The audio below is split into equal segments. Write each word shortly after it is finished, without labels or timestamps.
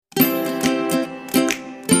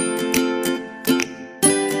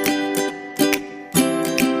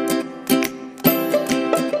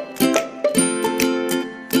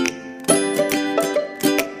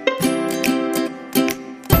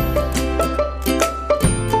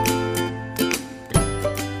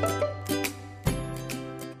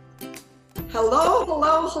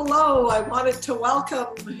hello. I wanted to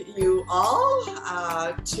welcome you all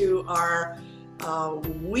to our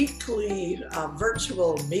weekly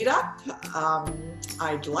virtual meetup.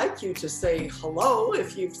 I'd like you to say hello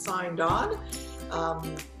if you've signed on.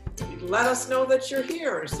 Let us know that you're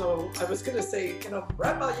here. So I was going to say,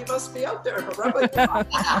 Rema, you must be out there. Rema,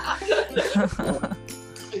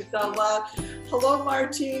 so, hello,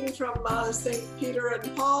 Martine from St. Peter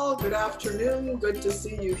and Paul. Good afternoon. Good to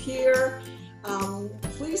see you here.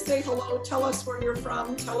 Please say hello. Tell us where you're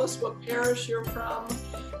from. Tell us what parish you're from.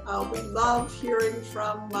 We love hearing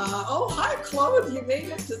from, oh, hi, Claude. You made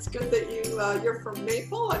it. It's good that you're from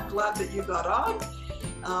Maple. I'm glad that you got on.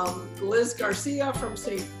 Liz Garcia from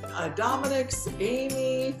St. Dominic's.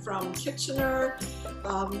 Amy from Kitchener.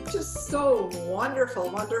 Just so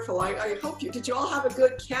wonderful, wonderful. I hope did you all have a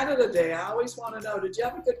good Canada Day? I always want to know, did you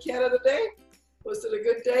have a good Canada Day? Was it a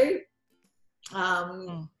good day?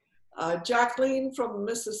 Jacqueline from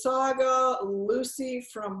Mississauga, Lucy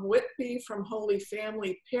from Whitby from Holy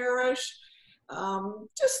Family Parish.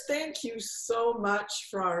 Just thank you so much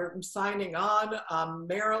for signing on.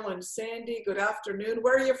 Marilyn, Sandy, good afternoon.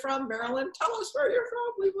 Where are you from, Marilyn? Tell us where you're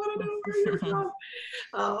from. We want to know where you're from.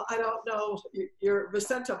 I don't know. You're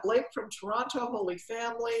Vicenta Blake from Toronto, Holy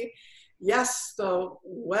Family. Yes, the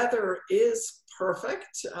weather is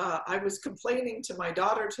perfect. I was complaining to my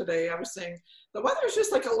daughter today. I was saying, the weather's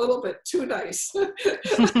just like a little bit too nice. We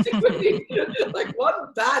need like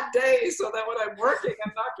one bad day so that when I'm working,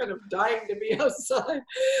 I'm not kind of dying to be outside.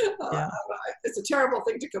 It's a terrible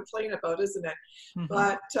thing to complain about, isn't it? Mm-hmm.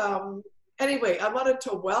 But anyway, I wanted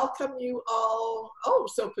to welcome you all. Oh,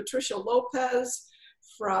 so Patricia Lopez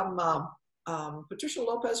from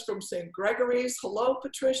St. Gregory's. Hello,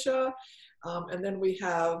 Patricia. And then we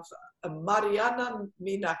have Mariana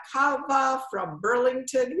Minakava from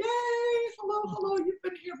Burlington. Yay! Hello, hello. You've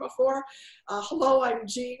been here before. Hello, I'm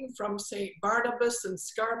Jean from St. Barnabas in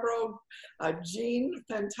Scarborough. Jean,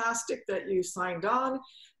 fantastic that you signed on.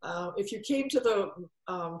 If you came to the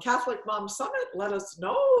Catholic Mom Summit, let us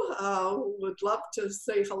know. Would love to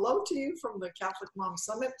say hello to you from the Catholic Mom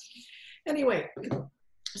Summit. Anyway,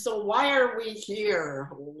 so why are we here?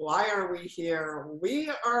 Why are we here? We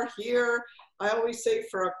are here, I always say,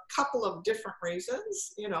 for a couple of different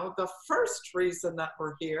reasons. The first reason that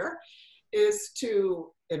we're here is to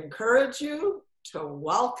encourage you, to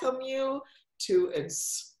welcome you, to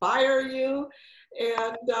inspire you,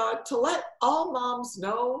 and to let all moms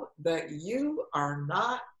know that you are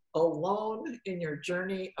not alone in your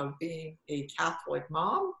journey of being a Catholic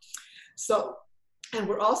mom. And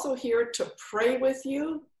we're also here to pray with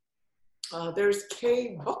you. There's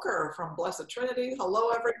Kay Booker from Blessed Trinity.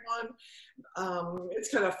 Hello, everyone. It's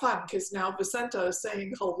kind of fun because now Vicenta is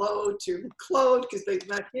saying hello to Claude because they've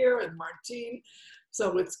met here, and Martine.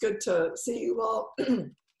 So it's good to see you all.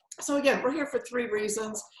 So again, we're here for three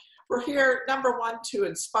reasons. We're here, number one, to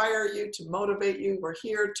inspire you, to motivate you. We're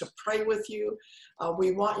here to pray with you.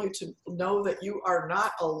 We want you to know that you are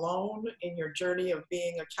not alone in your journey of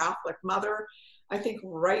being a Catholic mother. I think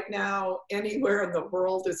right now, anywhere in the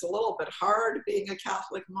world, it's a little bit hard being a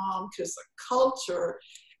Catholic mom because the culture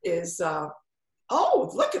is,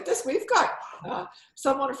 oh, look at this. We've got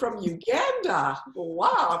someone from Uganda.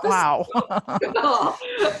 Wow. Wow.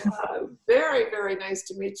 Very, very nice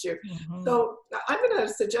to meet you. Mm-hmm. So I'm going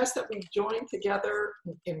to suggest that we join together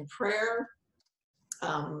in prayer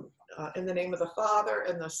in the name of the Father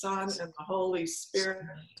and the Son and the Holy Spirit.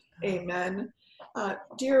 Amen.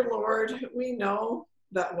 Dear Lord, we know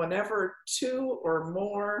that whenever two or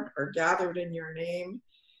more are gathered in your name,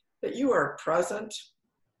 that you are present.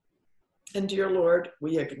 And dear Lord,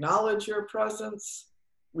 we acknowledge your presence,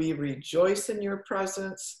 we rejoice in your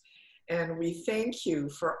presence, and we thank you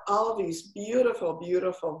for all these beautiful,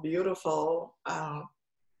 beautiful, beautiful,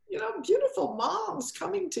 beautiful moms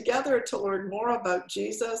coming together to learn more about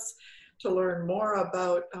Jesus, to learn more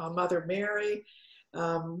about Mother Mary.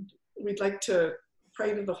 We'd like to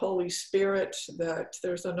pray to the Holy Spirit that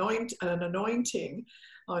there's an anointing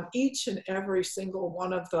on each and every single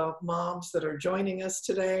one of the moms that are joining us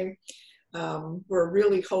today. We're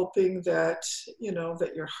really hoping that,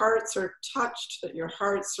 that your hearts are touched, that your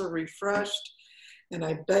hearts are refreshed. And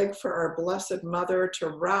I beg for our Blessed Mother to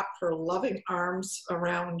wrap her loving arms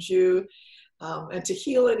around you and to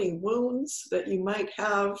heal any wounds that you might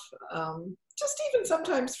have, just even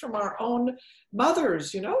sometimes from our own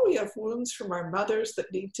mothers. We have wounds from our mothers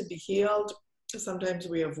that need to be healed. Sometimes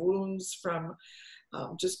we have wounds from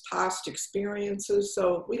just past experiences.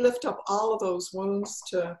 So we lift up all of those wounds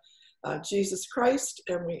to Jesus Christ,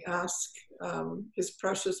 and we ask his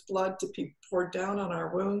precious blood to be poured down on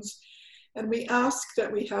our wounds. And we ask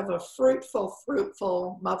that we have a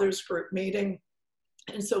fruitful mothers group meeting.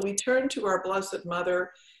 And so we turn to our Blessed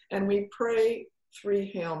Mother and we pray 3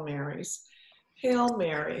 Hail Marys. Hail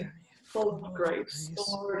Mary, full of grace, the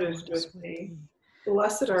Lord is with thee.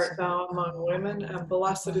 Blessed art thou among women, and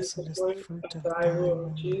blessed is the fruit of thy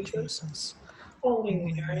womb, Jesus. Holy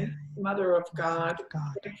Mary, Mother of God,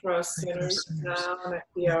 pray for us sinners now and at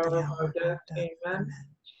the hour of our death. Amen.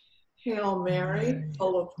 Hail Mary,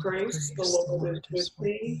 full of grace, the Lord is with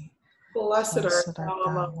thee. Blessed art thou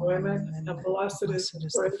among women, and blessed is the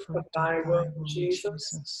fruit of thy womb,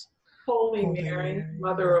 Jesus. Holy Mary,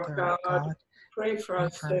 Mother of God, pray for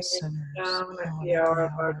us sinners now and at the hour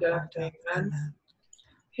of our death. Amen.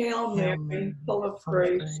 Hail Mary, full of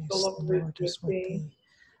grace, the Lord is with thee.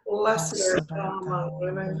 Blessed art thou among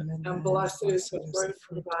women, and blessed is the fruit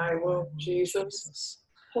of thy womb, Jesus.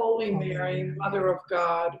 Holy Mary, Mother of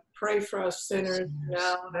God, pray for us sinners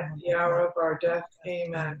now and at the hour of our death.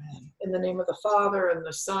 Amen. In the name of the Father, and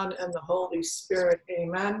the Son, and the Holy Spirit.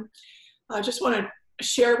 Amen. I just want to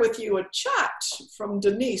share with you a chat from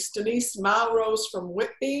Denise Malrose from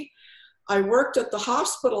Whitby. I worked at the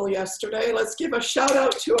hospital yesterday. Let's give a shout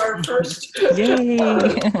out to our first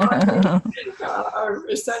our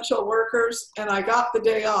essential workers, and I got the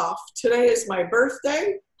day off. Today is my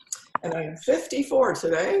birthday, and I'm 54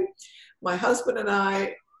 today. My husband and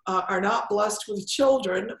I are not blessed with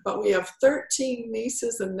children, but we have 13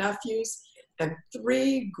 nieces and nephews and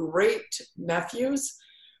 3 great nephews.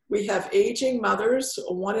 We have aging mothers,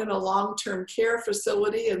 one in a long-term care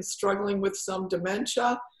facility and struggling with some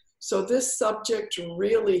dementia. So this subject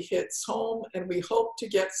really hits home, and we hope to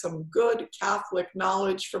get some good Catholic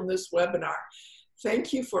knowledge from this webinar.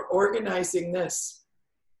 Thank you for organizing this.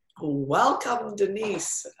 Welcome,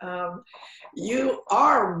 Denise. You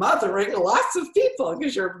are mothering lots of people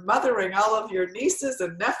because you're mothering all of your nieces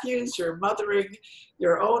and nephews, you're mothering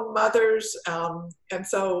your own mothers, and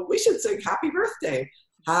so we should sing happy birthday.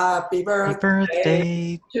 Happy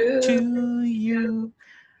birthday to you.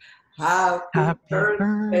 Happy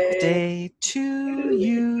birthday to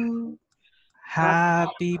you.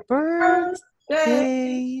 Happy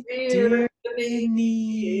birthday, dear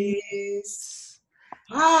Denise.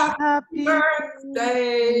 Happy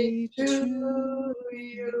birthday to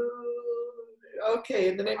you. Okay,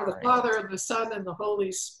 in the name of the Father, and the Son, and the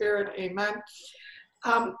Holy Spirit, amen.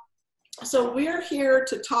 So we're here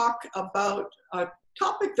to talk about a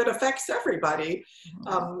topic that affects everybody,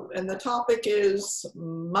 and the topic is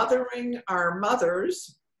mothering our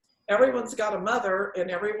mothers. Everyone's got a mother, and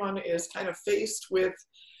everyone is kind of faced with,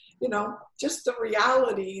 just the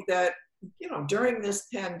reality that, during this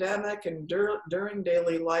pandemic and during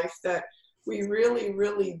daily life, that we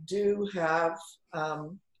really do have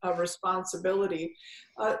a responsibility.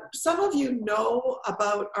 Some of you know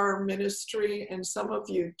about our ministry, and some of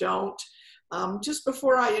you don't. Just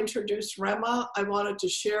before I introduce Rema, I wanted to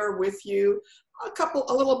share with you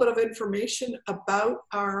a little bit of information about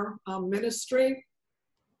our ministry.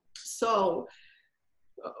 So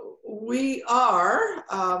we are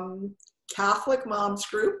Catholic Moms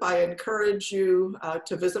Group. I encourage you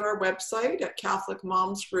to visit our website at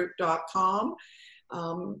catholicmomsgroup.com.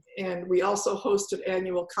 And we also host an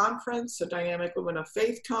annual conference, a Dynamic Women of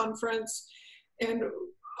Faith conference. And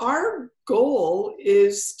our goal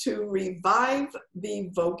is to revive the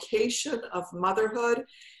vocation of motherhood.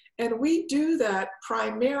 And we do that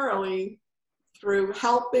primarily through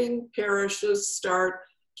helping parishes start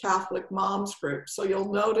Catholic Moms Groups. So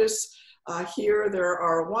you'll notice here there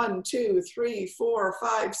are 1, 2, 3, 4,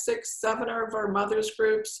 5, 6, 7 of our mothers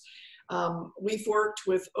groups. We've worked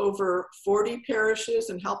with over 40 parishes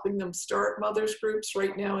and helping them start mothers groups.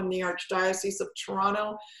 Right now in the Archdiocese of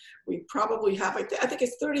Toronto, we probably have, I think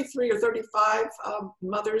it's 33 or 35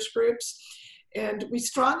 mothers groups. And we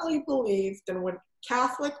strongly believe that when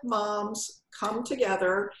Catholic moms come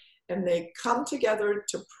together, and they come together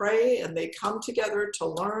to pray, and they come together to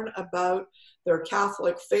learn about their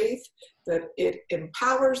Catholic faith, that it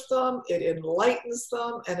empowers them, it enlightens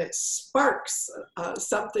them, and it sparks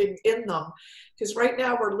something in them. Because right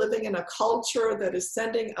now we're living in a culture that is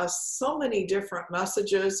sending us so many different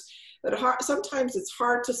messages that sometimes it's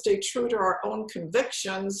hard to stay true to our own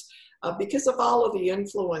convictions because of all of the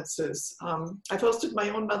influences. I've hosted my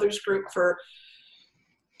own mother's group for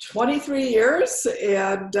 23 years,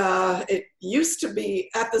 and it used to be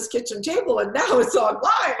at this kitchen table, and now it's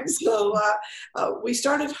online. So we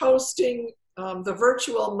started hosting the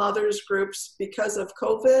virtual mothers groups because of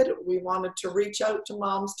COVID. We wanted to reach out to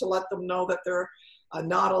moms to let them know that they're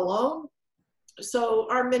not alone. So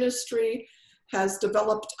our ministry has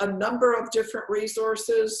developed a number of different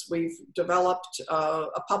resources. We've developed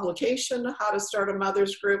a publication, How to Start a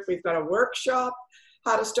Mother's Group. We've got a workshop,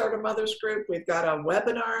 How to Start a Mother's Group. We've got a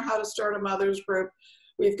webinar, How to Start a Mother's Group.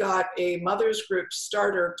 We've got a Mother's Group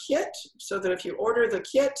starter kit, so that if you order the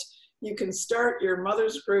kit, you can start your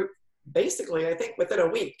Mother's Group basically, I think, within a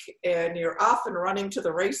week, and you're off and running to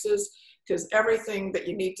the races, because everything that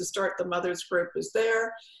you need to start the Mother's Group is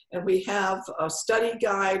there. And we have a study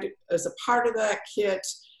guide as a part of that kit.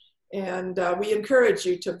 And we encourage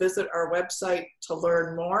you to visit our website to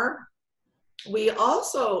learn more. We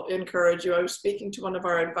also encourage you, I was speaking to one of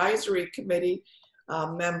our advisory committee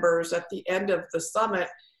members at the end of the summit,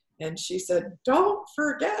 and she said, don't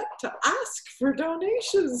forget to ask for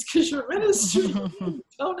donations, because your ministry needs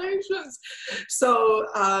donations. So,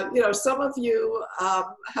 you know, some of you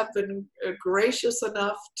have been gracious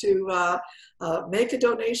enough to make a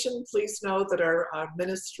donation. Please know that our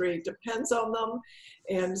ministry depends on them.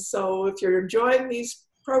 And so if you're enjoying these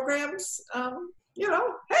programs, you know,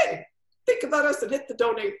 hey, think about us and hit the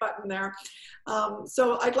donate button there.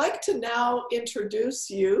 So I'd like to now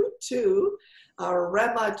introduce you to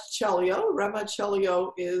Rema Celio. Rema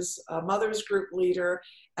Celio is a Mother's Group leader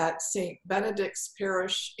at St. Benedict's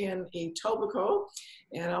Parish in Etobicoke,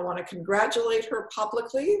 and I want to congratulate her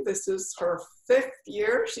publicly. This is her 5th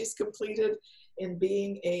year she's completed in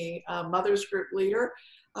being a Mother's Group leader.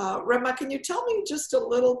 Rema, can you tell me just a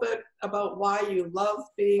little bit about why you love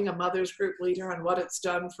being a Mother's Group leader and what it's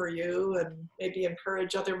done for you, and maybe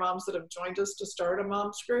encourage other moms that have joined us to start a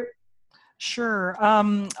mom's group? Sure.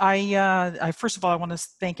 I first of all, I want to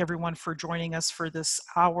thank everyone for joining us for this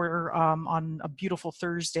hour on a beautiful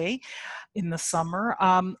Thursday in the summer.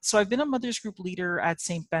 So I've been a Mother's Group leader at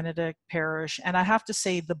St. Benedict Parish, and I have to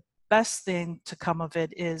say the best thing to come of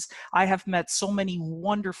it is I have met so many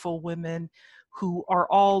wonderful women who are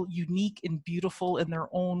all unique and beautiful in their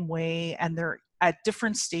own way, and they're at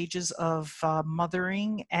different stages of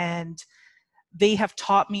mothering, and they have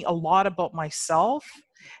taught me a lot about myself.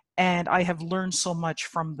 And I have learned so much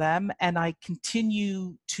from them, and I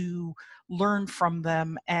continue to learn from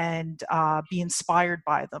them and be inspired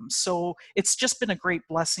by them. So it's just been a great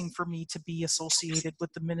blessing for me to be associated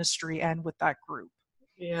with the ministry and with that group.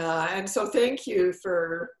 Yeah, and so thank you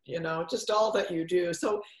for, you know, just all that you do.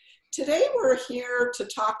 So today we're here to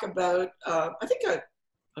talk about, I think, a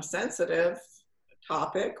sensitive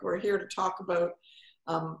topic. We're here to talk about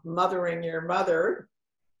mothering your mother.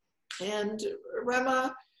 And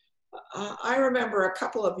Rema, I remember a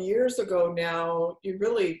couple of years ago now, you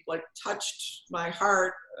really like touched my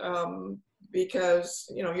heart because,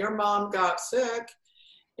 you know, your mom got sick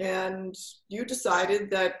and you decided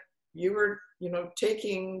that you were, you know,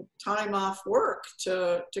 taking time off work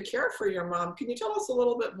to care for your mom. Can you tell us a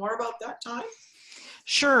little bit more about that time?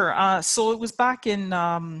 Sure. So it was back in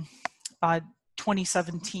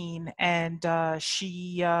 2017, and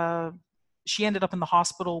she ended up in the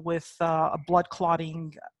hospital with a blood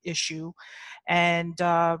clotting issue. And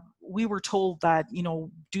we were told that, you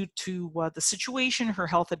know, due to the situation, her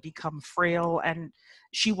health had become frail and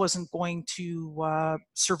she wasn't going to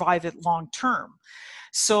survive it long term.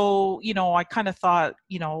 So, you know, I kind of thought,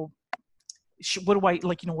 you know, what do I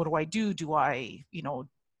like, you know, what do I do? Do I, you know,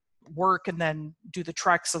 work and then do the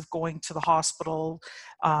treks of going to the hospital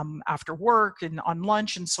after work and on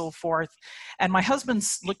lunch and so forth? And my husband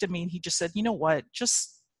looked at me and he just said, you know what,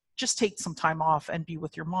 just take some time off and be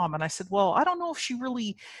with your mom. And I said, well, I don't know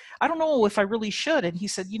if I really should. And he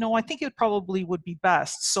said, you know, I think it probably would be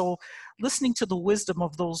best. So listening to the wisdom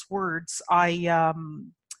of those words, I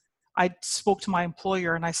spoke to my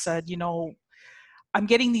employer and I said, you know, I'm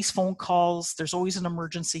getting these phone calls. There's always an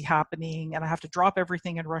emergency happening, and I have to drop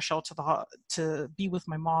everything and rush out to be with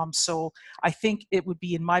my mom. So I think it would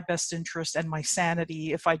be in my best interest and my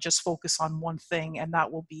sanity if I just focus on one thing, and that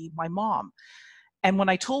will be my mom. And when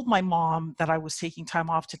I told my mom that I was taking time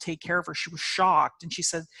off to take care of her, she was shocked, and she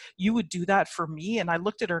said, "You would do that for me?" And I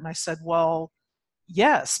looked at her and I said, "Well,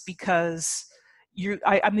 yes, because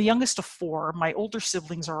I'm the youngest of 4. My older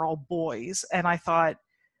siblings are all boys, and I thought,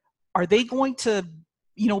 are they going to,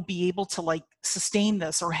 you know, be able to like sustain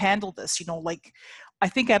this or handle this? You know, like I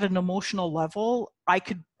think at an emotional level,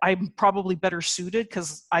 I'm probably better suited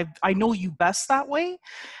because I know you best that way.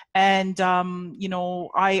 And, you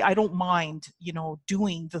know, I don't mind, you know,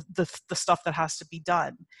 doing the stuff that has to be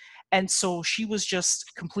done." And so she was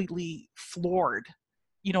just completely floored,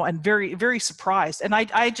 you know, and very, very surprised. And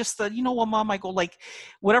I just thought, you know what, Mom, I go, like,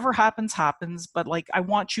 whatever happens, happens. But like, I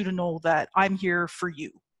want you to know that I'm here for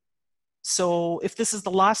you. So if this is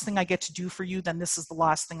the last thing I get to do for you, then this is the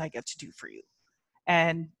last thing I get to do for you.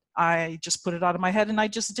 And I just put it out of my head and I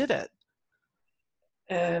just did it.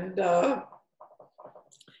 And,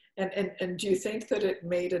 and do you think that it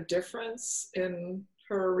made a difference in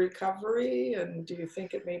her recovery? And do you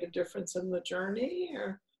think it made a difference in the journey?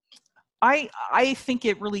 Or? I think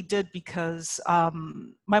it really did, because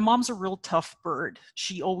my mom's a real tough bird.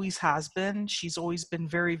 She always has been. She's always been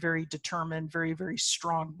very, very determined, very, very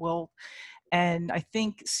strong-willed. And I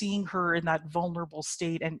think seeing her in that vulnerable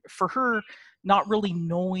state, and for her not really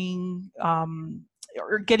knowing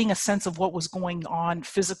or getting a sense of what was going on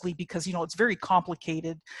physically, because, you know, it's very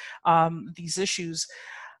complicated, these issues.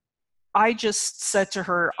 I just said to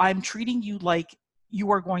her, I'm treating you like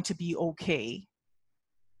you are going to be okay.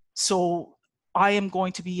 So I am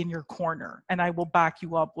going to be in your corner and I will back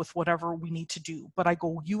you up with whatever we need to do. But I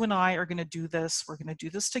go, you and I are going to do this. We're going to do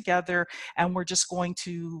this together. And we're just going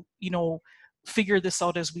to, you know, figure this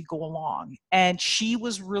out as we go along. And she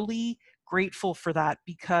was really grateful for that,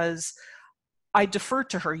 because I defer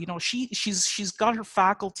to her. You know, she's got her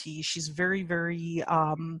faculty. She's very, very,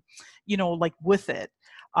 you know, like with it,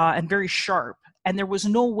 and very sharp. And there was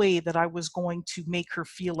no way that I was going to make her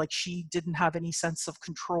feel like she didn't have any sense of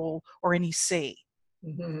control or any say.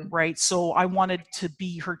 Mm-hmm. Right. So I wanted to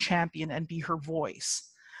be her champion and be her voice.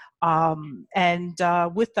 And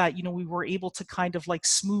with that, you know, we were able to kind of like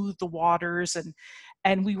smooth the waters,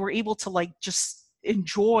 and we were able to like just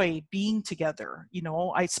enjoy being together. You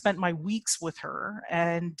know, I spent my weeks with her,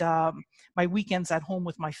 and my weekends at home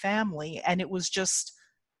with my family, and it was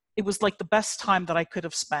like the best time that I could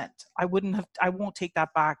have spent. I won't take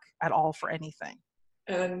that back at all for anything.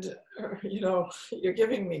 And, you know, you're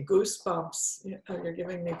giving me goosebumps. You're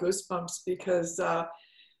giving me goosebumps because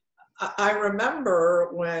I remember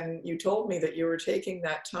when you told me that you were taking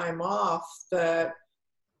that time off, that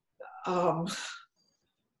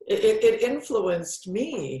it influenced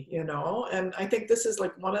me, you know. And I think this is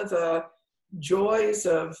like one of the joys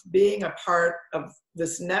of being a part of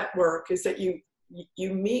this network, is that you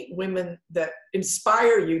meet women that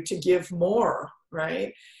inspire you to give more,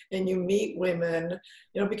 right? And you meet women,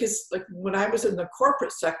 you know, because like when I was in the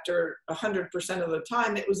corporate sector 100% of the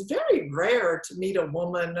time, it was very rare to meet a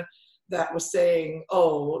woman that was saying,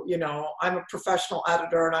 oh, you know, I'm a professional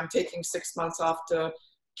editor and I'm taking 6 months off to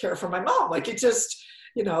care for my mom. Like it just,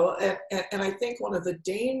 you know, and I think one of the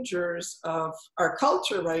dangers of our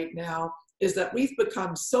culture right now is that we've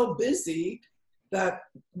become so busy that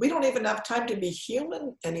we don't even have time to be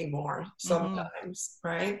human anymore sometimes,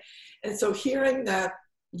 right? And so hearing that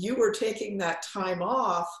you were taking that time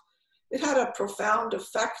off, it had a profound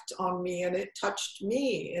effect on me, and it touched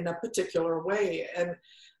me in a particular way. And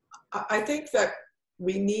I think that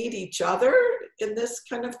we need each other in this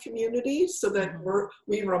kind of community, so that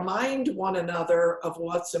we remind one another of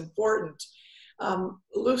what's important.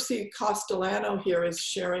 Lucy Castellano here is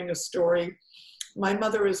sharing a story. My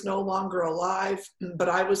mother is no longer alive, but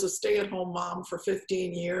I was a stay-at-home mom for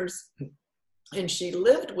 15 years, and she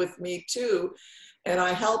lived with me too, and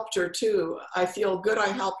I helped her too. I feel good I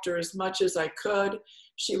helped her as much as I could.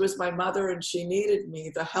 She was my mother and she needed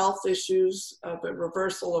me. The health issues, the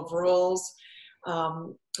reversal of roles,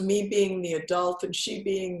 me being the adult and she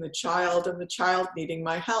being the child, and the child needing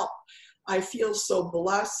my help. I feel so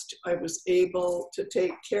blessed I was able to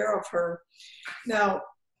take care of her. Now,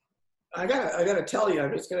 I gotta tell you,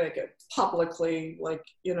 I'm just gonna get publicly, like,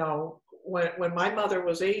 you know, when my mother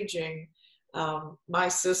was aging, my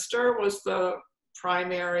sister was the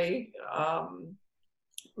primary,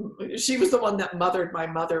 she was the one that mothered my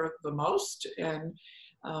mother the most. And,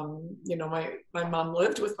 you know, my mom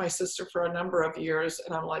lived with my sister for a number of years.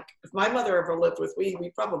 And I'm like, if my mother ever lived with me,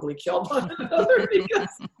 we probably killed one another, because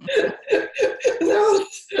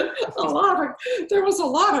there was a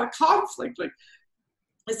lot of conflict. Like,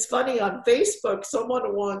 it's funny, on Facebook,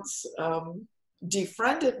 someone once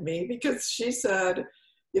defriended me because she said,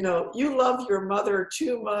 you know, you love your mother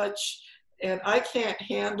too much, and I can't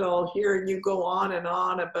handle hearing you go on and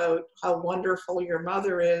on about how wonderful your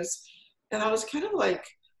mother is. And I was kind of like,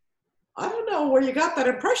 I don't know where you got that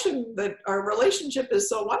impression that our relationship is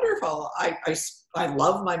so wonderful. I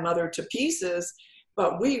love my mother to pieces,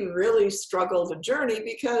 but we really struggled the journey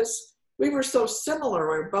because we were so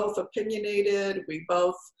similar. We were both opinionated. We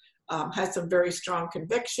both had some very strong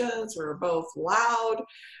convictions. We were both loud.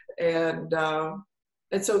 And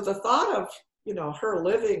so the thought of, you know, her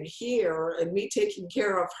living here and me taking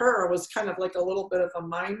care of her was kind of like a little bit of a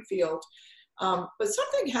minefield. But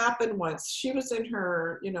something happened once. She was in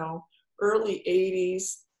her, you know, early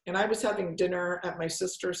 80s. And I was having dinner at my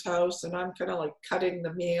sister's house, and I'm kind of like cutting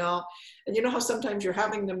the meal. And you know how sometimes you're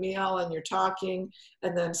having the meal and you're talking,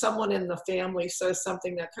 and then someone in the family says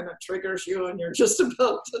something that kind of triggers you, and you're just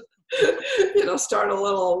about to start a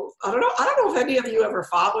little, I don't know if any of you ever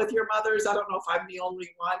fought with your mothers. I don't know if I'm the only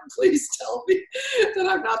one. Please tell me that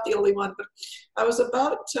I'm not the only one. But I was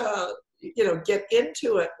about to, get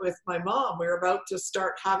into it with my mom. We were about to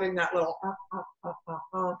start having that little,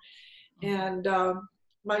 and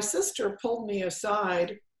my sister pulled me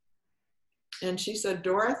aside and she said,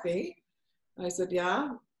 Dorothy, I said, yeah.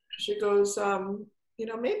 She goes,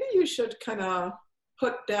 maybe you should kind of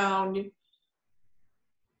put down,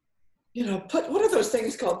 what are those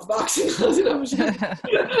things called? The boxing gloves.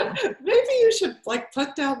 Maybe you should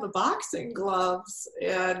put down the boxing gloves,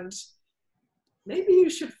 and maybe you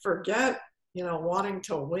should forget, wanting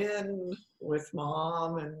to win with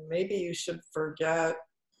mom, and maybe you should forget,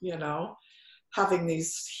 having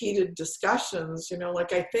these heated discussions.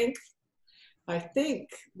 I think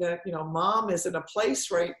that, mom is in a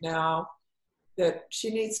place right now that she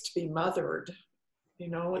needs to be mothered.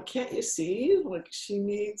 Can't you see? She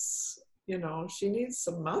needs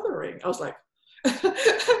some mothering. I was like,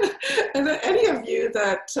 and any of you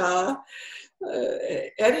that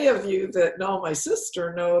know my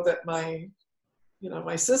sister know that my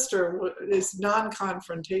sister is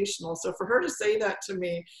non-confrontational. So for her to say that to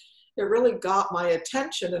me, it really got my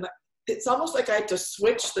attention. And it's almost like I had to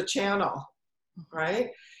switch the channel, right?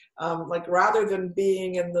 Rather than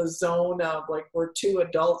being in the zone of we're two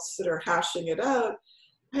adults that are hashing it out,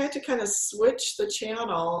 I had to kind of switch the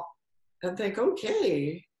channel and think,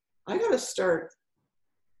 okay, I got to start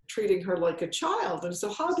treating her like a child. And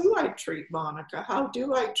so how do I treat Monica? How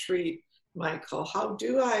do I treat Michael? How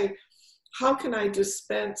can I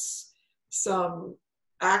dispense some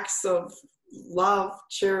acts of love,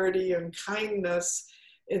 charity, and kindness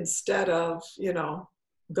instead of,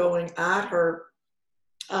 going at her?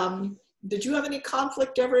 Did you have any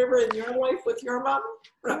conflict ever in your life with your mom,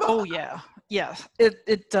 Rema? Oh yeah.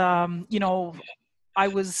 I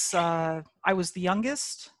was the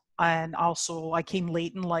youngest, and also I came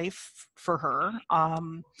late in life for her.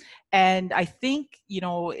 And I think,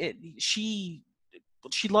 she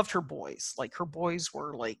loved her boys. Her boys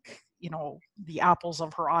were the apples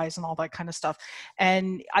of her eyes and all that kind of stuff.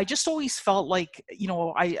 And I just always felt like,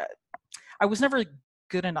 I was never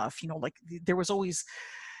good enough. There was always,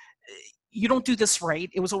 you don't do this right.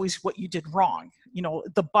 It was always what you did wrong,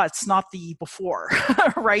 the buts, not the before.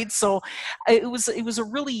 Right. So it was a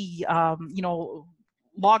really,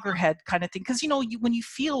 loggerhead kind of thing. Cause when you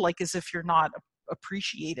feel as if you're not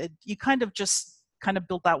appreciated, you kind of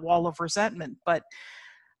build that wall of resentment. But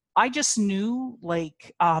I just knew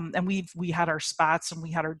and we had our spats and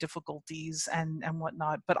we had our difficulties and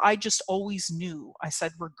whatnot, but I just always knew. I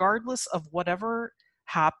said, regardless of whatever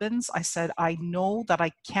happens, I said, I know that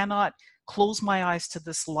I cannot close my eyes to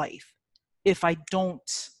this life if I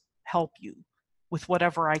don't help you with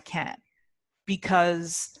whatever I can,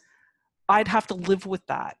 because I'd have to live with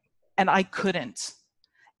that, and I couldn't.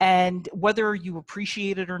 And whether you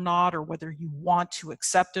appreciate it or not, or whether you want to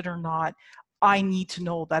accept it or not, I need to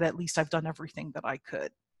know that at least I've done everything that I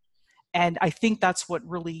could. And I think that's what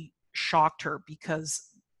really shocked her, because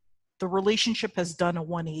the relationship has done a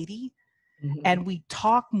 180. Mm-hmm. And we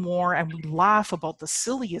talk more and we laugh about the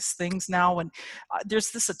silliest things now. And there's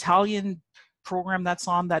this Italian program that's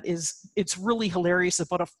on it's really hilarious,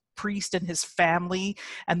 about a priest and his family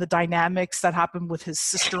and the dynamics that happen with his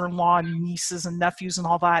sister-in-law and nieces and nephews and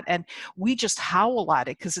all that. And we just howl at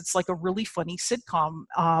it because it's a really funny sitcom.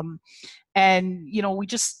 And,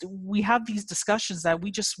 we have these discussions that we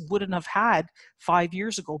just wouldn't have had 5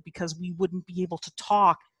 years ago, because we wouldn't be able to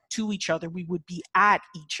talk to each other. We would be at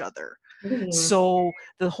each other. Mm-hmm. So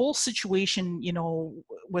the whole situation,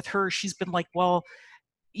 with her, she's been like, well,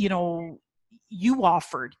 you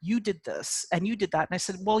offered, you did this and you did that. And I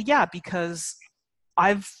said, well, yeah, because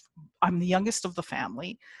I'm the youngest of the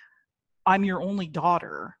family. I'm your only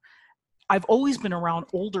daughter. I've always been around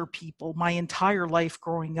older people my entire life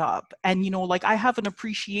growing up. And, I have an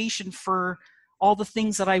appreciation for all the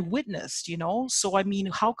things that I witnessed, so,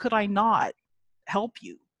 how could I not help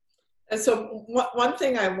you? And so one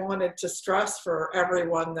thing I wanted to stress for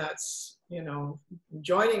everyone that's,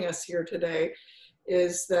 joining us here today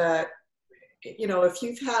is that, if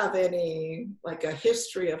you have any, a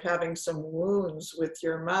history of having some wounds with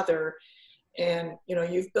your mother, and,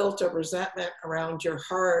 you've built a resentment around your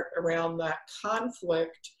heart, around that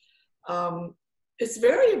conflict, it's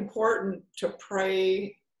very important to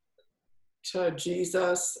pray to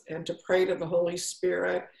Jesus and to pray to the Holy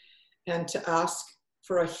Spirit and to ask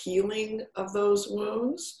for a healing of those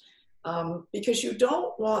wounds, because you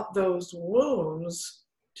don't want those wounds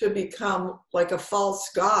to become like a false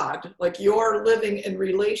god, like you're living in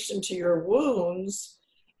relation to your wounds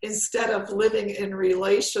instead of living in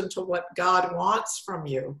relation to what God wants from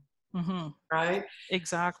you, right?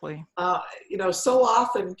 Exactly. So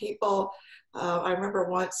often people, I remember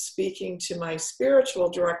once speaking to my spiritual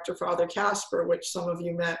director, Father Casper, which some of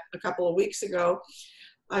you met a couple of weeks ago.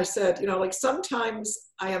 I said, like sometimes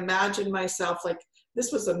I imagine myself, like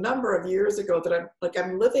this was a number of years ago, that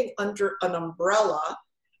I'm living under an umbrella,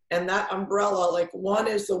 and that umbrella, like one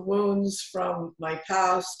is the wounds from my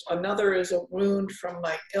past, another is a wound from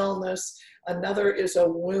my illness, another is a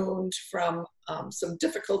wound from some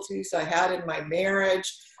difficulties I had in my marriage,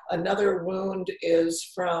 another wound is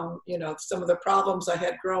from, some of the problems I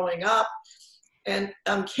had growing up. And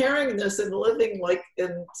I'm carrying this and living like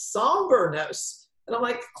in somberness. And I'm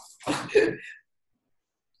like,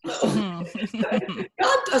 God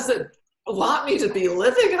doesn't want me to be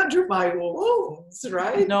living under my wounds,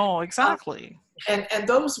 right? No, exactly. And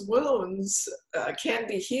those wounds can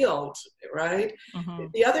be healed, right?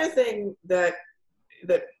 The other thing that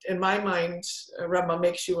in my mind, Rema,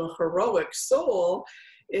 makes you a heroic soul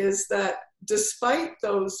is that despite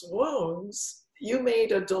those wounds, you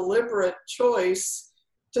made a deliberate choice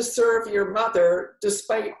to serve your mother,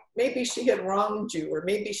 despite maybe she had wronged you, or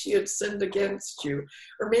maybe she had sinned against you,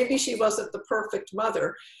 or maybe she wasn't the perfect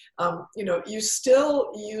mother. You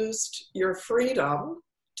still used your freedom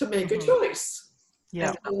to make a choice,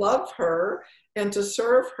 and to love her and to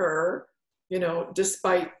serve her,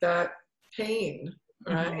 despite that pain,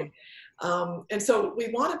 right? And so we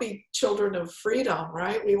want to be children of freedom,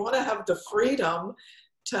 right? We want to have the freedom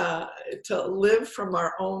to live from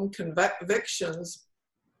our own convictions.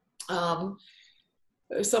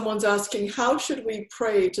 Someone's asking, how should we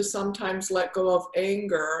pray to sometimes let go of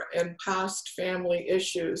anger and past family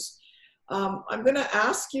issues? I'm going to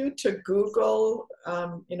ask you to Google,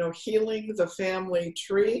 healing the family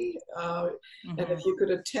tree. And if you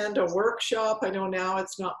could attend a workshop, I know now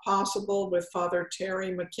it's not possible, with Father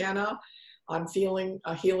Terry McKenna on healing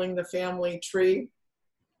the family tree.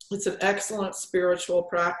 It's an excellent spiritual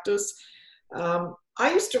practice.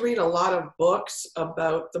 I used to read a lot of books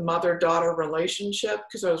about the mother-daughter relationship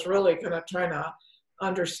because I was really kind of trying to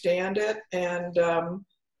understand it. And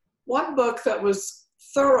one book that was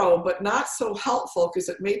thorough but not so helpful because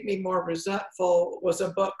it made me more resentful was a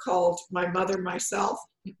book called My Mother, Myself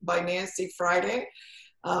by Nancy Friday.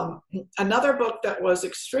 Another book that was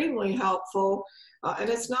extremely helpful, and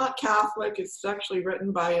it's not Catholic, it's actually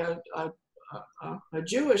written by a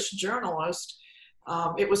Jewish journalist.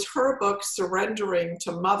 It was her book, Surrendering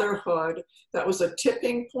to Motherhood, that was a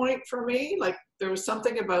tipping point for me. Like, there was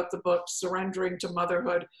something about the book Surrendering to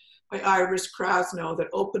Motherhood by Iris Krasno that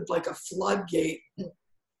opened like a floodgate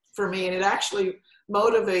for me. And it actually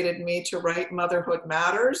motivated me to write Motherhood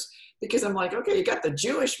Matters, because I'm like, okay, you got the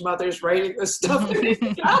Jewish mothers writing this stuff,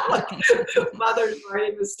 the Catholic mothers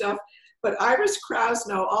writing this stuff. But Iris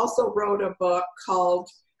Krasno also wrote a book called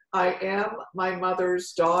I Am My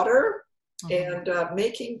Mother's Daughter, and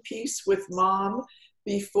Making Peace with Mom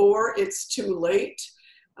Before It's Too Late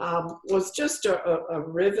was just a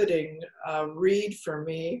riveting read for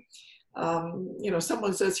me.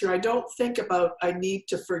 Someone says here, I don't think about I need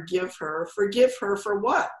to forgive her. Forgive her for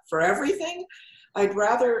what? For everything? I'd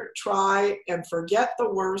rather try and forget the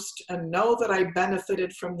worst and know that I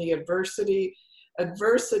benefited from the adversity.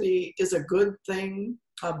 Adversity is a good thing.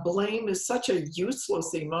 Blame is such a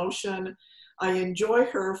useless emotion. I enjoy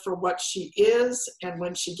her for what she is, and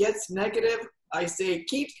when she gets negative, I say,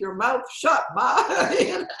 keep your mouth shut, Ma.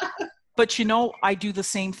 But I do the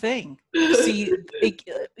same thing. See,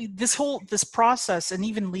 this process, and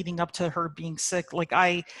even leading up to her being sick, like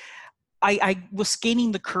I was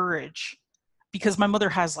gaining the courage, because my mother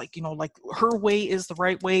has like her way is the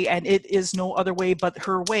right way, and it is no other way but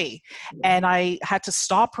her way. And I had to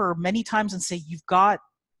stop her many times and say, you've got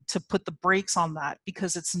to put the brakes on that,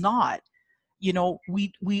 because it's not.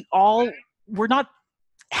 We're not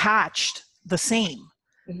hatched the same.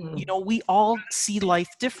 We all see life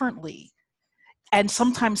differently. And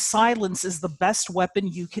sometimes silence is the best weapon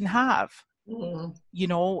you can have.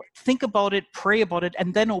 Think about it, pray about it,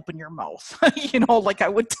 and then open your mouth. Like I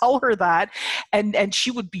would tell her that, and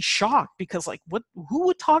she would be shocked, because like, who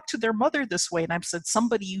would talk to their mother this way? And I've said,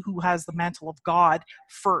 somebody who has the mantle of God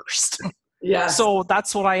first. Yes. So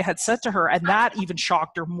that's what I had said to her, and that even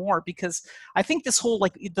shocked her more, because I think this whole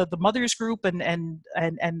like the mothers group and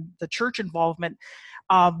the church involvement,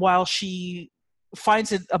 while she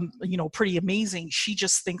finds it pretty amazing, she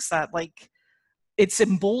just thinks that like it's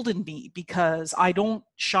emboldened me, because I don't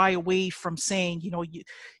shy away from saying,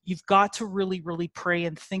 you've got to really, really pray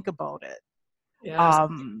and think about it. Yes.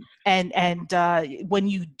 And when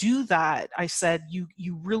you do that, I said,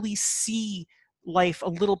 you really see life a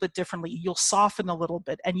little bit differently. You'll soften a little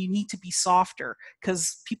bit, and you need to be softer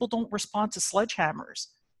because people don't respond to sledgehammers,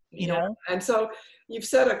 you Yeah. know? And so you've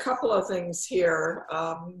said a couple of things here.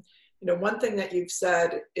 One thing that you've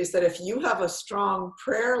said is that if you have a strong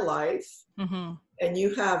prayer life Mm-hmm. and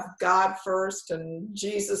you have God first and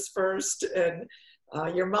Jesus first and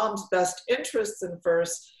your mom's best interests in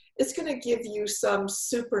first, it's going to give you some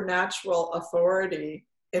supernatural authority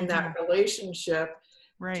in that relationship to,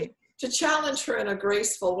 Right. to challenge her in a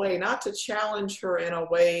graceful way, not to challenge her in a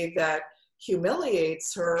way that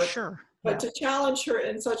humiliates her, Sure. but Yeah. to challenge her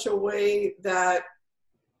in such a way that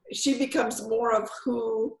she becomes more of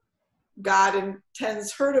who God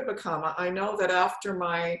intends her to become. I know that after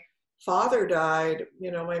my father died,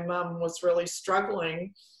 my mom was really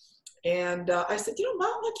struggling. And I said,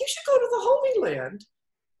 Mom, like, you should go to the Holy Land.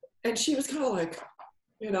 And she was kind of like,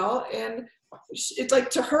 and it's like,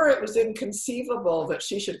 to her, it was inconceivable that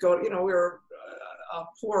she should go. We were a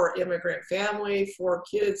poor immigrant family, 4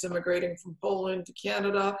 kids immigrating from Poland to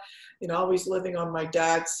Canada, always living on my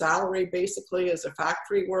dad's salary, basically, as a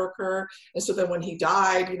factory worker. And so then when he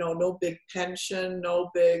died, no big pension, no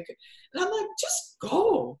big, and I'm like, just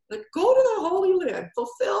go, like, go to the Holy Land,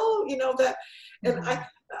 fulfill, that. And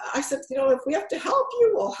I said, if we have to help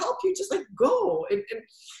you, we'll help you, just like, go.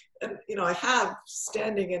 And I have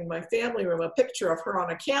standing in my family room a picture of her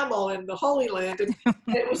on a camel in the Holy Land, and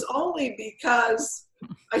it was only because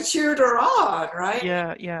I cheered her on, right?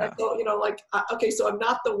 Yeah. And Yeah. so, okay, so I'm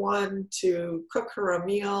not the one to cook her a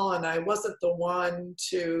meal, and I wasn't the one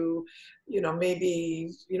to,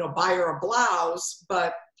 maybe, buy her a blouse,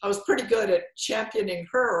 but I was pretty good at championing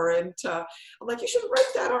her. And I'm like, you should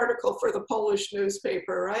write that article for the Polish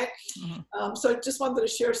newspaper, right? So I just wanted to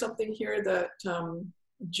share something here that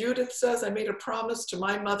Judith says, I made a promise to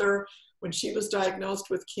my mother when she was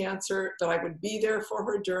diagnosed with cancer that I would be there for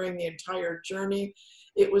her during the entire journey.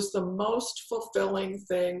 It was the most fulfilling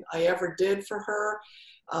thing I ever did for her.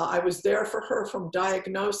 I was there for her from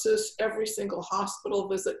diagnosis, every single hospital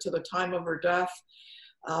visit to the time of her death.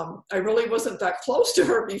 I really wasn't that close to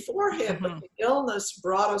her beforehand, but the illness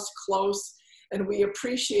brought us close and we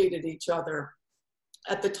appreciated each other.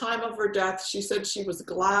 At the time of her death, she said she was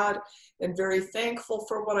glad and very thankful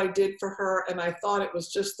for what I did for her, and I thought it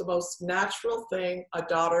was just the most natural thing a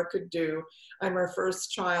daughter could do. I'm her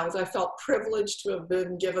first child. I felt privileged to have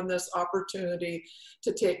been given this opportunity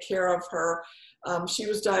to take care of her. She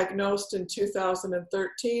was diagnosed in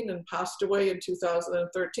 2013 and passed away in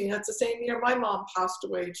 2013. That's the same year my mom passed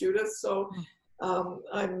away, Judith. So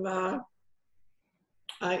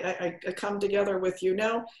I come together with you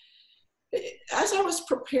now. As I was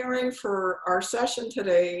preparing for our session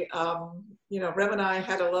today, Rem and I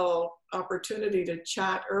had a little opportunity to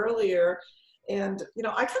chat earlier, and,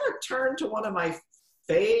 I kind of turned to one of my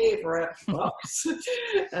favorite books,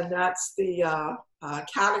 and that's the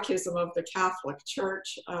Catechism of the Catholic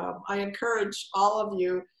Church. I encourage all of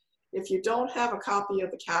you, if you don't have a copy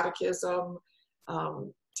of the Catechism,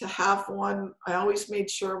 to have one. I always made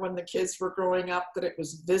sure when the kids were growing up that it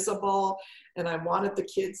was visible, and I wanted the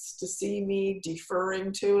kids to see me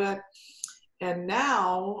deferring to it. And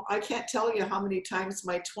now I can't tell you how many times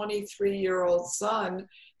my 23-year-old son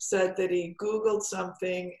said that he Googled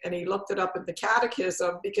something and he looked it up in the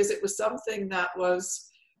Catechism because it was something that was,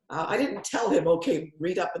 I didn't tell him, okay,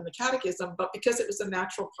 read up in the Catechism, but because it was a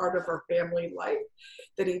natural part of our family life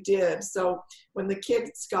that he did. So when the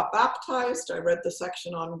kids got baptized, I read the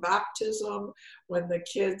section on baptism. When the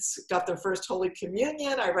kids got their first Holy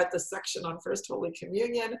Communion, I read the section on First Holy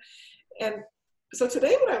Communion. And so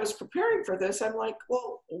today when I was preparing for this, I'm like,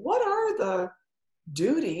 well, what are the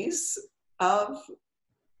duties of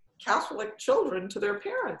Catholic children to their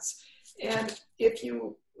parents? And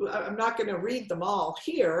I'm not going to read them all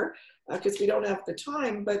here because we don't have the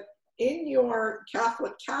time, but in your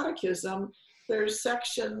Catholic Catechism, there's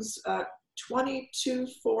sections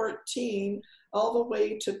 2214 all the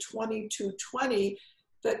way to 2220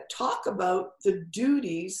 that talk about the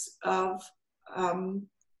duties of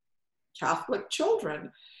Catholic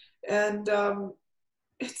children. And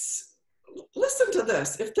listen to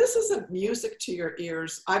this. If this isn't music to your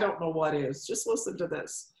ears, I don't know what is. Just listen to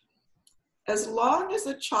this. As long as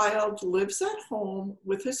a child lives at home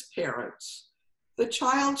with his parents, the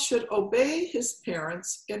child should obey his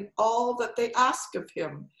parents in all that they ask of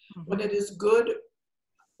him, when it is good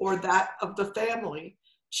or that of the family.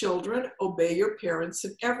 Children, obey your parents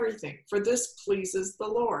in everything, for this pleases the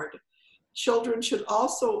Lord. Children should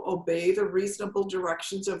also obey the reasonable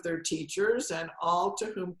directions of their teachers and all to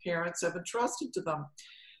whom parents have entrusted to them.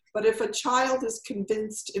 But if a child is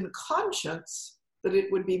convinced in conscience that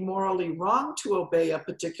it would be morally wrong to obey a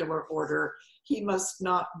particular order, he must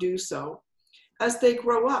not do so. As they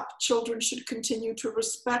grow up, children should continue to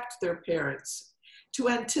respect their parents, to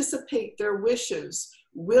anticipate their wishes,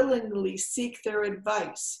 willingly seek their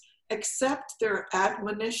advice, accept their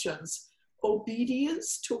admonitions.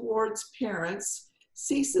 Obedience towards parents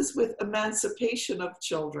ceases with emancipation of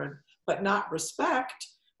children, but not respect,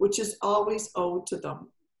 which is always owed to them.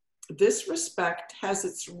 This respect has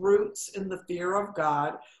its roots in the fear of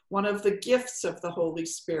God, one of the gifts of the Holy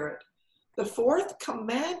Spirit. The fourth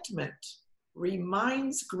commandment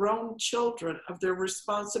reminds grown children of their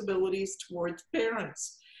responsibilities towards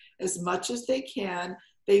parents. As much as they can,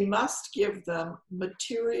 they must give them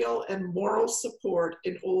material and moral support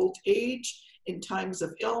in old age, in times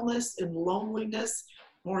of illness, in loneliness,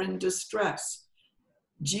 or in distress.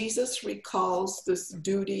 Jesus recalls this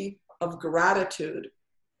duty of gratitude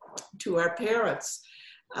to our parents.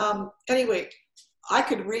 Anyway, I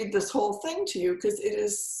could read this whole thing to you because it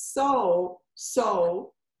is so,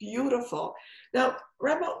 so beautiful. Now,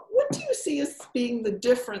 Rema, what do you see as being the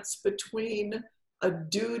difference between a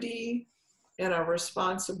duty and a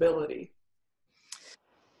responsibility?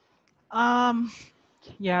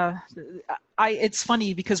 Yeah, it's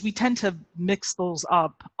funny because we tend to mix those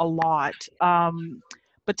up a lot.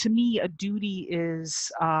 But to me, a duty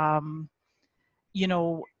is, you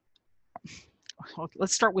know,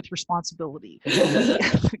 let's start with responsibility.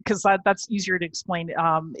 Because that's easier to explain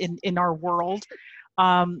in our world.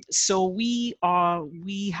 So we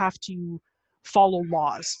have to follow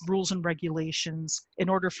laws, rules, and regulations in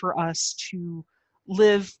order for us to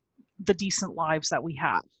live the decent lives that we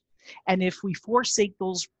have. And if we forsake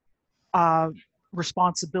those uh,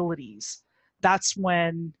 responsibilities, that's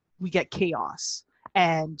when we get chaos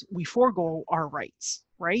and we forego our rights,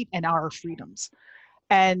 right, and our freedoms.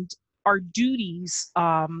 And our duties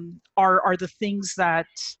are the things that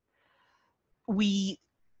we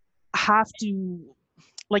have to,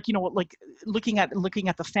 like, like looking at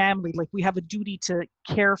the family, like we have a duty to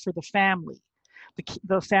care for the family.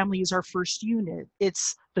 The family is our first unit.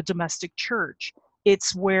 It's the domestic church.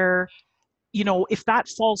 It's where, if that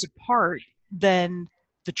falls apart, then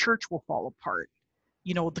the church will fall apart.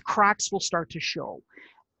 The cracks will start to show.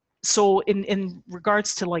 So in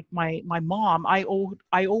regards to like my mom, I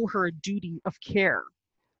owe her a duty of care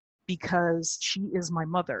because she is my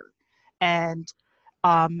mother. And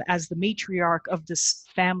as the matriarch of this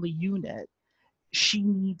family unit, she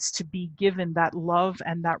needs to be given that love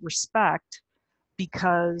and that respect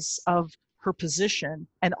because of her position,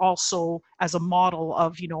 and also as a model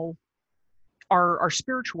of, our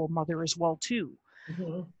spiritual mother as well too.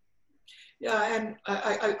 Mm-hmm. Yeah, and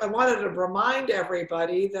I wanted to remind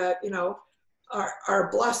everybody that, our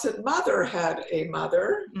Blessed Mother had a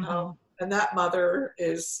mother, Mm-hmm. and that mother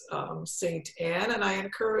is Saint Anne. And I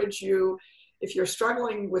encourage you, if you're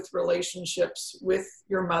struggling with relationships with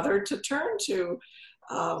your mother, to turn to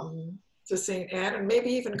Saint Anne, and maybe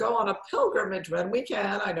even go on a pilgrimage when we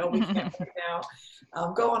can. I know we can't right now.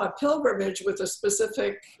 Go on a pilgrimage with a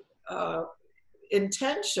specific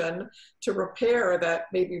intention to repair that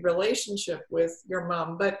maybe relationship with your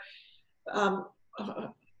mom. But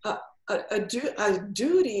a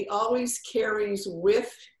duty always carries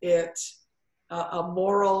with it a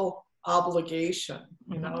moral obligation,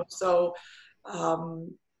 so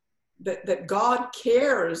that God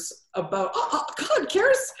cares about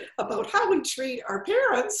how we treat our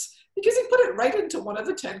parents, because he put it right into one of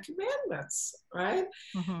the 10 commandments, right?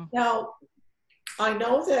 Mm-hmm. Now, I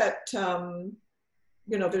know that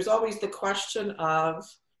there's always the question of,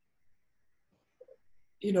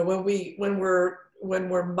 when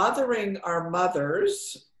we're mothering our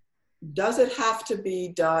mothers, does it have to be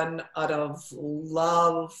done out of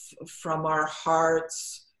love from our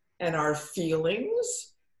hearts and our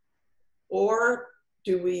feelings? Or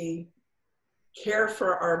do we care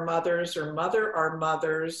for our mothers or mother our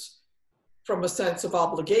mothers from a sense of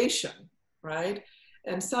obligation, right?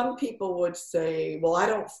 And some people would say, well, I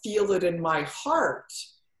don't feel it in my heart.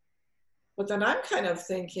 But then I'm kind of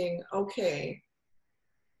thinking, okay,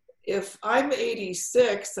 if I'm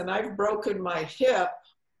 86 and I've broken my hip,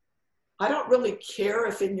 I don't really care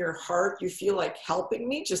if in your heart you feel like helping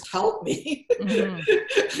me, just help me. Mm-hmm.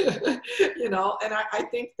 And I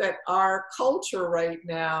think that our culture right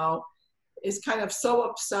now is kind of so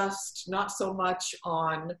obsessed, not so much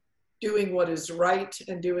on doing what is right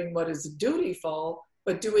and doing what is dutiful,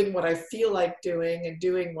 but doing what I feel like doing and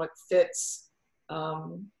doing what fits.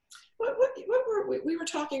 We were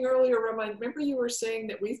talking earlier, remember you were saying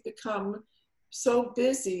that we've become so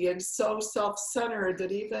busy and so self-centered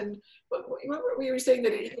that even, remember we were saying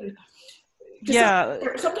that even, Yeah.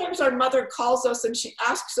 sometimes our mother calls us and she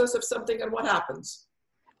asks us of something, and what happens?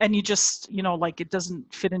 and you just, like, it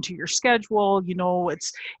doesn't fit into your schedule.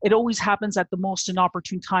 It always happens at the most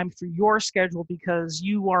inopportune time through your schedule because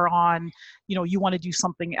you are on, you want to do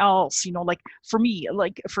something else. Like for me,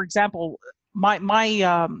 like for example,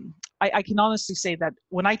 I can honestly say that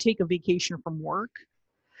when I take a vacation from work,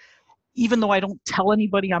 even though I don't tell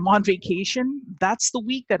anybody I'm on vacation, that's the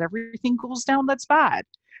week that everything goes down that's bad.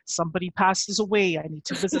 Somebody passes away. I need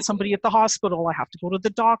to visit somebody at the hospital. I have to go to the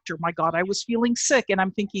doctor. My God, I was feeling sick. And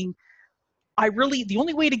I'm thinking, the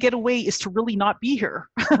only way to get away is to really not be here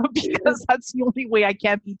because that's the only way I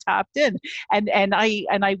can't be tapped in. And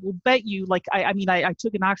I will bet you, like, I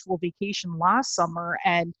took an actual vacation last summer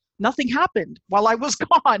and nothing happened while I was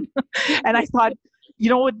gone. And I thought,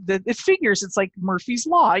 it figures. It's like Murphy's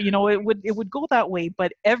Law. It would go that way.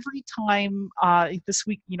 But every time this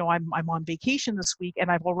week, I'm on vacation this week, and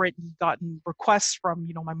I've already gotten requests from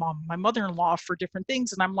my mom, my mother-in-law for different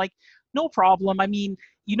things, and I'm like, no problem. I mean,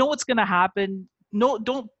 you know what's going to happen. No,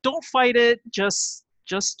 don't fight it. Just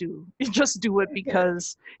do it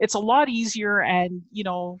because it's a lot easier, and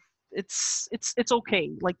it's okay.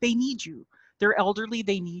 Like, they need you. They're elderly,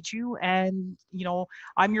 they need you, and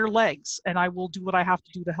I'm your legs, and I will do what I have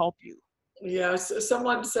to do to help you. Yes,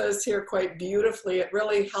 someone says here quite beautifully, it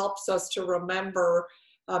really helps us to remember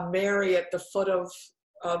Mary at the foot of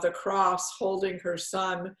the cross holding her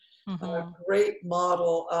son, a great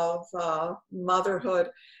model of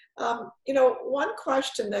motherhood. One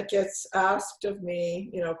question that gets asked of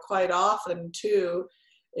me, quite often too,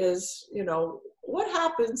 is, what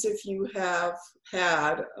happens if you have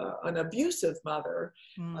had an abusive mother?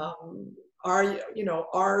 Are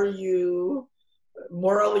you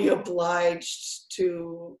morally obliged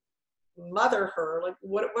to mother her? Like,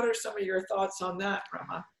 what are some of your thoughts on that,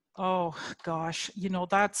 Rema? Oh gosh,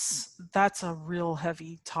 that's a real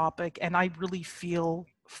heavy topic, and I really feel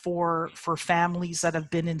for families that have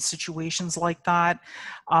been in situations like that.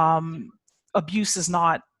 Abuse is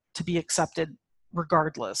not to be accepted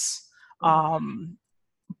regardless.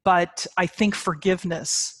 But I think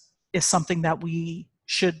forgiveness is something that we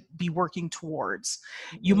should be working towards.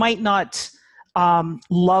 You might not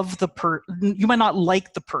you might not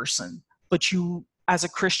like the person, but you, as a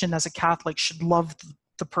Christian, as a Catholic, should love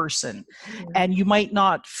the person. And you might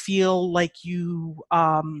not feel like it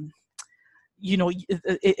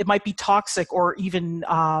might be toxic or even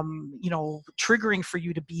triggering for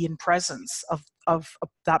you to be in presence of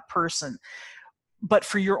that person. But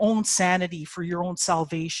for your own sanity, for your own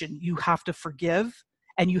salvation, you have to forgive,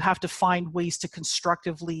 and you have to find ways to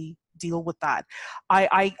constructively deal with that.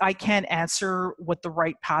 I can't answer what the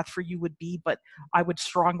right path for you would be, but I would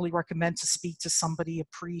strongly recommend to speak to somebody, a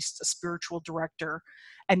priest, a spiritual director,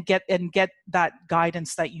 and get that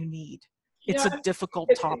guidance that you need. It's a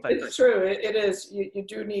difficult topic. It's true. It is. You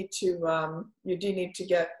do need to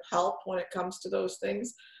get help when it comes to those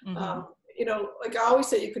things. Like I always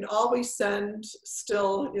say, you can always send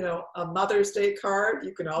still, a Mother's Day card.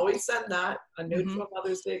 You can always send that, a neutral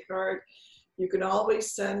Mother's Day card. You can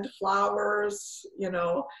always send flowers,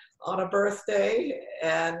 on a birthday,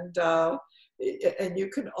 and you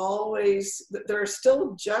can always, there are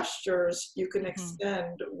still gestures you can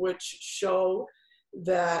extend which show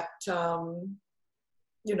that, that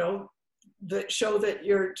show that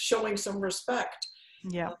you're showing some respect.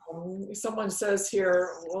 Yeah. Someone says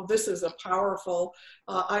here, well, this is a powerful,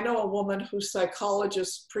 I know a woman whose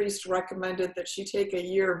psychologist priest recommended that she take a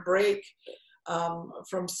year break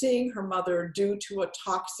from seeing her mother due to a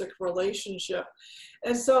toxic relationship.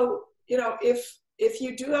 And so, if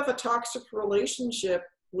you do have a toxic relationship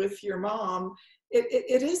with your mom,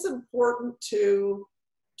 it is important to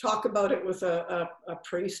talk about it with a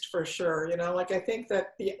priest for sure. Like, I think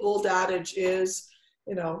that the old adage is,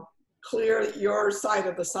 clear your side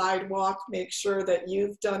of the sidewalk, make sure that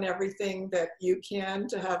you've done everything that you can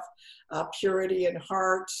to have purity in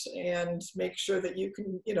heart, and make sure that you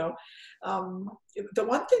can, the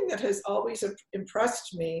one thing that has always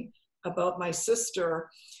impressed me about my sister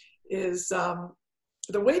is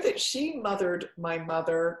the way that she mothered my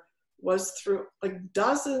mother was through like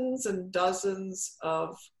dozens and dozens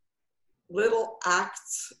of little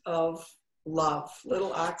acts of love.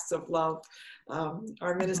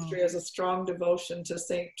 Our ministry has a strong devotion to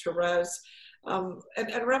Saint Therese. And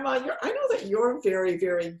Rema, I know that you're very,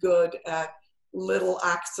 very good at little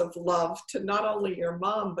acts of love to not only your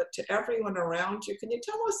mom, but to everyone around you. Can you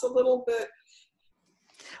tell us a little bit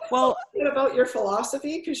about your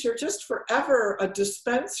philosophy? Because you're just forever a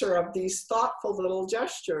dispenser of these thoughtful little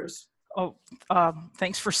gestures. Oh,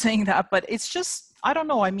 thanks for saying that. But it's just, I don't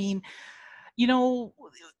know. I mean,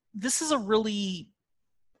 this is a really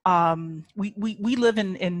we live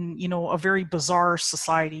in you know, a very bizarre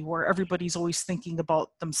society where everybody's always thinking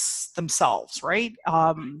about themselves, right?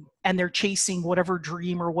 And they're chasing whatever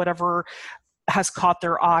dream or whatever has caught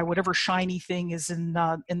their eye, whatever shiny thing is in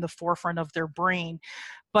the forefront of their brain.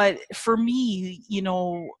 But for me, you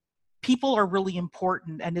know, people are really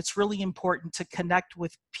important, and it's really important to connect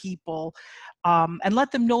with people, and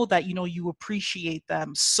let them know that, you know, you appreciate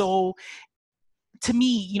them. So to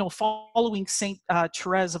me, you know, following Saint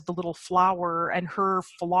Therese of the Little Flower and her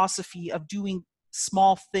philosophy of doing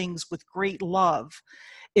small things with great love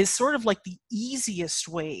is sort of like the easiest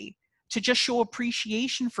way to just show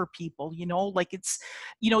appreciation for people. You know, like it's,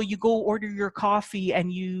 you know, you go order your coffee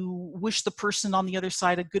and you wish the person on the other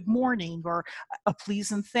side a good morning or a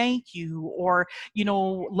please and thank you, or, you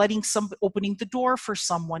know, opening the door for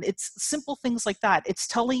someone. It's simple things like that. It's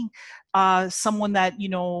telling someone that, you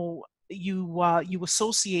know, you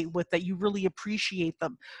associate with, that you really appreciate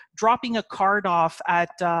them. Dropping a card off at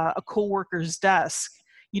a coworker's desk,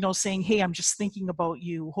 you know, saying, hey, I'm just thinking about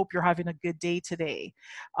you, hope you're having a good day today.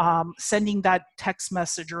 Sending that text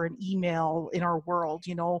message or an email in our world,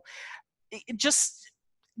 you know, just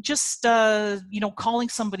you know, calling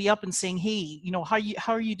somebody up and saying, hey, you know, how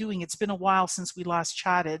are you doing, it's been a while since we last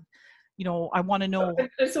chatted, you know, I want to know.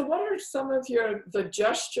 And so what are some of the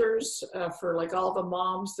gestures for like all the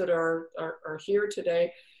moms that are here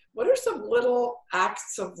today? What are some little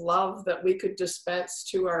acts of love that we could dispense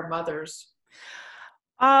to our mothers?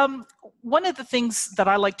 Um, One of the things that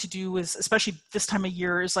I like to do is, especially this time of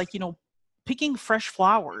year, is like, you know, picking fresh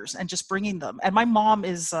flowers and just bringing them. And my mom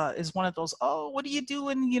is one of those, oh, what are you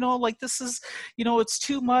doing? You know, like this is, you know, it's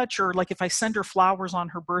too much. Or like if I send her flowers on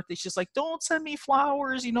her birthday, she's like, don't send me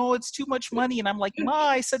flowers. You know, it's too much money. And I'm like, Ma,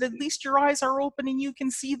 I said, at least your eyes are open and you can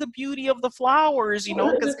see the beauty of the flowers, you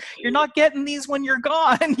know, because you're not getting these when you're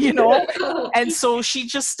gone, you know? And so she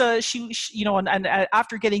just, she you know, and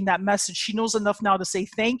after getting that message, she knows enough now to say,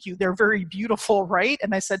 thank you. They're very beautiful, right?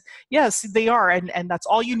 And I said, yes, they are. And that's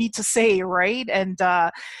all you need to say, right? And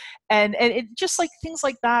it just like things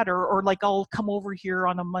like that, or like I'll come over here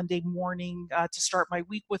on a Monday morning to start my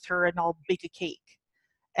week with her, and I'll bake a cake.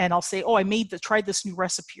 And I'll say, oh, tried this new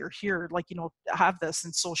recipe, or here, like, you know, have this.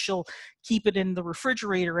 And so she'll keep it in the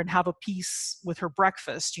refrigerator and have a piece with her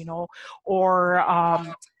breakfast, you know, or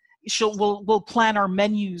we'll plan our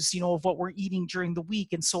menus, you know, of what we're eating during the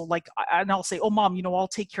week. And so like, and I'll say, oh, Mom, you know, I'll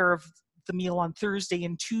take care of the meal on Thursday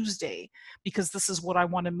and Tuesday because this is what I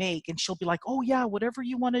want to make. And she'll be like, oh yeah, whatever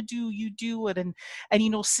you want to do, you do it. And,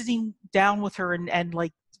 you know, sitting down with her and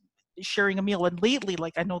like sharing a meal. And lately,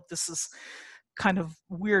 like, I know this is kind of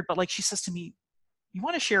weird, but like she says to me, you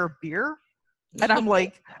want to share a beer? And I'm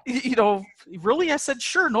like, you know, really? I said,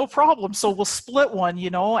 sure, no problem. So we'll split one, you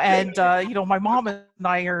know, and, you know, my mom and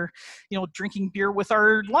I are, you know, drinking beer with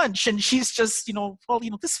our lunch, and she's just, you know, well, you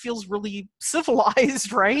know, this feels really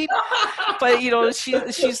civilized, right? But, you know,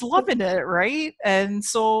 she's loving it, right? And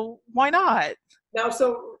so why not? Now,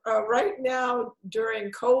 so right now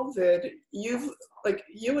during COVID, you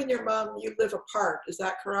and your mom, you live apart. Is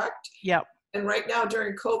that correct? Yep. And right now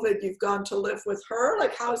during COVID, you've gone to live with her.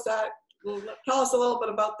 Like, how's that? Well, tell us a little bit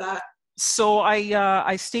about that. So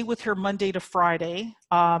I stay with her Monday to Friday,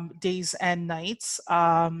 days and nights,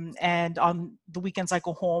 and on the weekends I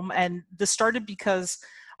go home. And this started because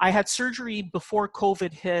I had surgery before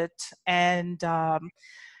COVID hit, and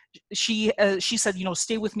she said, you know,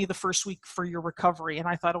 stay with me the first week for your recovery. And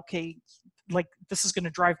I thought, okay, like this is going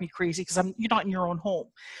to drive me crazy because you're not in your own home.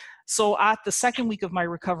 So at the second week of my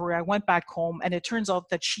recovery, I went back home, and it turns out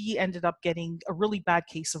that she ended up getting a really bad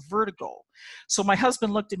case of vertigo. So my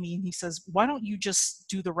husband looked at me and he says, why don't you just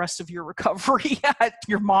do the rest of your recovery at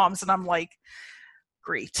your mom's? And I'm like,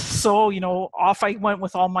 great. So, you know, off I went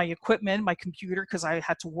with all my equipment, my computer, because I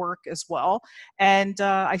had to work as well. And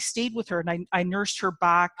I stayed with her, and I nursed her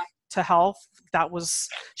back to health.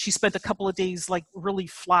 She spent a couple of days like really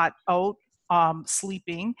flat out,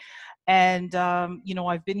 sleeping. And, you know,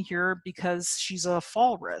 I've been here because she's a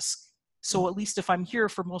fall risk. So at least if I'm here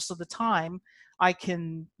for most of the time, I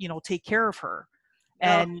can, you know, take care of her.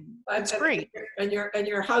 And it's great. And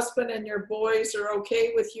your husband and your boys are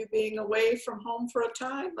okay with you being away from home for a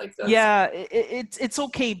time? Like that's... Yeah, it's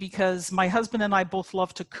okay because my husband and I both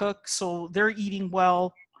love to cook. So they're eating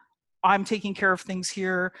well. I'm taking care of things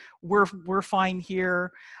here. We're fine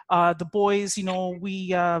here. The boys, you know, we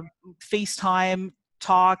FaceTime,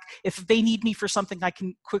 talk. If they need me for something, I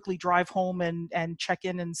can quickly drive home and check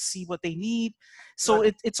in and see what they need. So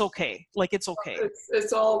it's okay. Like it's okay.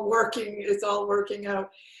 It's all working. It's all working out.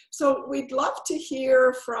 So we'd love to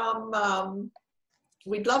hear from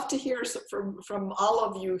all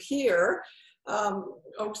of you here.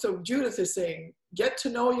 So Judith is saying, get to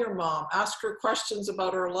know your mom, ask her questions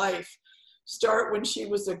about her life. Start when she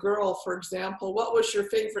was a girl, for example. What was your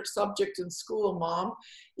favorite subject in school, Mom?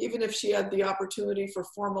 Even if she had the opportunity for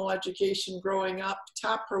formal education growing up,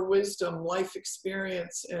 tap her wisdom, life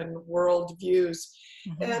experience, and world views.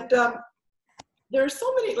 And there's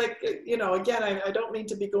so many, like, again, I don't mean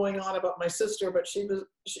to be going on about my sister, but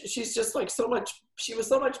she's just like she was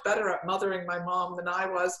so much better at mothering my mom than I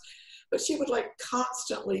was. But she would like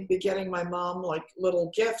constantly be getting my mom like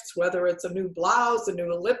little gifts, whether it's a new blouse, a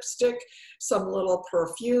new lipstick, some little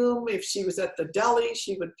perfume. If she was at the deli,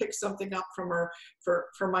 she would pick something up from her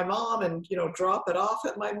for my mom and, drop it off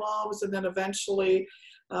at my mom's. And then eventually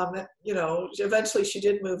she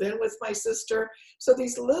did move in with my sister. So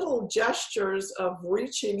these little gestures of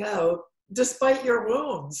reaching out despite your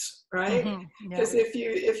wounds, right? Because if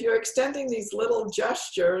you're extending these little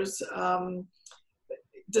gestures,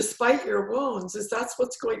 despite your wounds, that's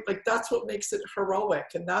what makes it heroic,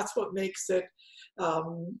 and that's what makes it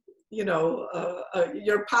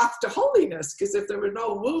your path to holiness. Because if there were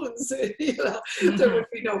no wounds, there would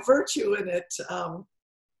be no virtue in it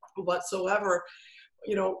whatsoever.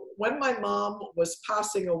 When my mom was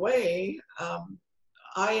passing away,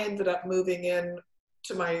 I ended up moving in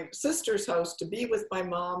to my sister's house to be with my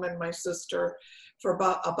mom and my sister for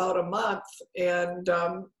about a month. And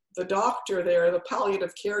the doctor there, the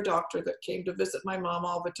palliative care doctor that came to visit my mom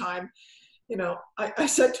all the time, I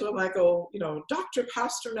said to him, I go, Dr.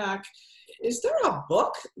 Pasternak, is there a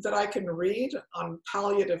book that I can read on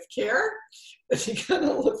palliative care? And he kind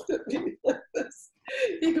of looked at me like this.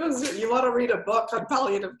 He goes, you want to read a book on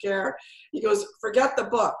palliative care? He goes, forget the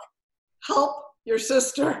book. Help your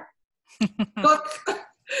sister. Cook.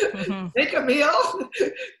 Make a meal.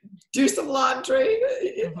 Do some laundry.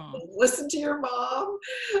 Listen to your mom.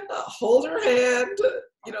 Hold her hand.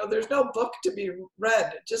 There's no book to be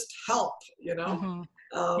read. Just help,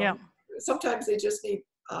 Sometimes they just need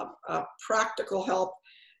practical help.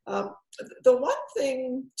 The one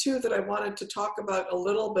thing, too, that I wanted to talk about a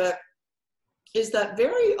little bit is that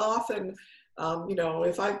very often,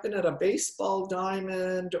 if I've been at a baseball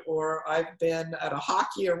diamond or I've been at a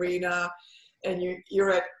hockey arena and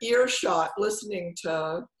you're at earshot listening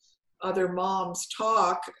to other moms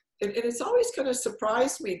talk, and it's always kind of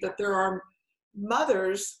surprised me that there are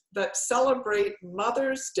mothers that celebrate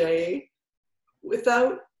Mother's Day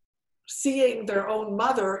without seeing their own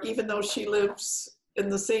mother, even though she lives in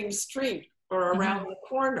the same street or around the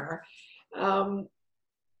corner.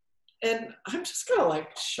 And I'm just kind of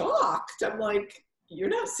like shocked. I'm like, you're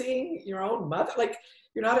not seeing your own mother? Like,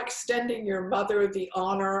 you're not extending your mother the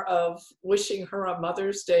honor of wishing her a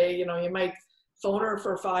Mother's Day. You might phone her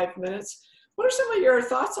for 5 minutes. What are some of your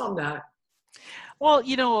thoughts on that? Well,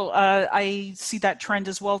 I see that trend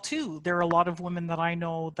as well, too. There are a lot of women that I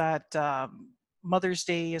know that Mother's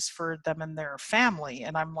Day is for them and their family.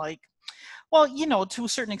 And I'm like, well, to a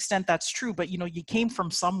certain extent, that's true. But, you came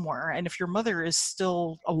from somewhere. And if your mother is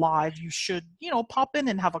still alive, you should, pop in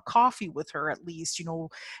and have a coffee with her at least,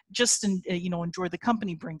 just, enjoy the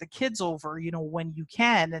company, bring the kids over, when you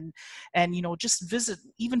can. And just visit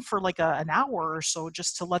even for like an hour or so,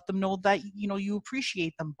 just to let them know that, you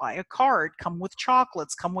appreciate them. Buy a card, come with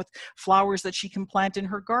chocolates, come with flowers that she can plant in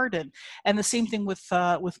her garden. And the same thing with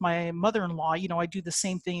my mother-in-law. I do the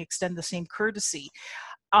same thing, extend the same courtesy.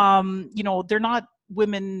 They're not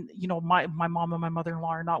women, my mom and my mother-in-law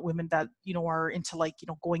are not women that, are into like,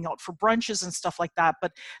 going out for brunches and stuff like that.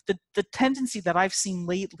 But the tendency that I've seen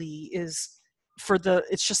lately is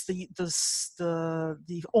it's just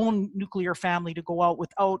the own nuclear family to go out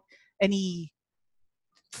without any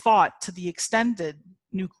thought to the extended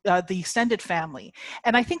family.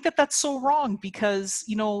 And I think that that's so wrong because,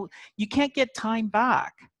 you can't get time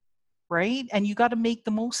back. Right. And you got to make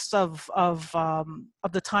the most of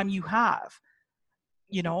the time you have,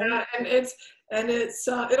 Yeah, and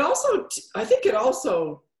it also, I think it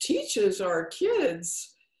also teaches our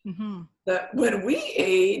kids that when we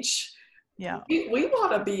age, we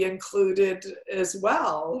want to be included as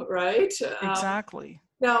well. Right. Exactly.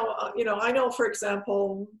 Now, I know, for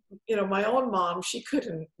example, my own mom, she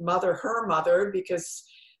couldn't mother her mother because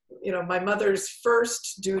my mother's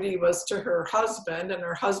first duty was to her husband, and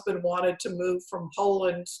her husband wanted to move from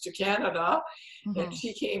Poland to Canada. And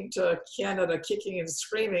she came to Canada kicking and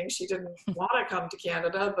screaming. She didn't want to come to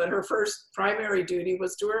Canada, but her first primary duty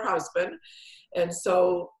was to her husband. And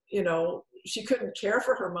so, she couldn't care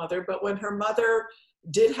for her mother. But when her mother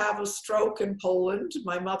did have a stroke in Poland,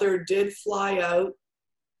 my mother did fly out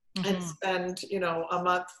and spend, a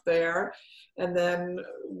month there. And then,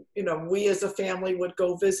 we as a family would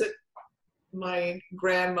go visit my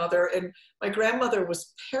grandmother, and my grandmother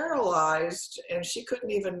was paralyzed, and she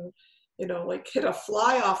couldn't even, like hit a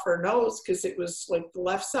fly off her nose because it was like the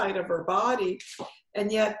left side of her body.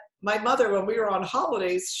 And yet my mother, when we were on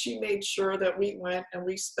holidays, she made sure that we went and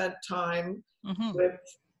we spent time with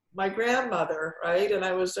my grandmother, right? And I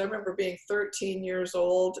remember being 13 years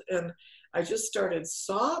old, and I just started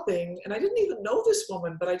sobbing, and I didn't even know this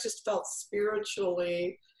woman, but I just felt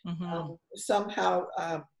spiritually somehow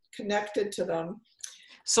connected to them.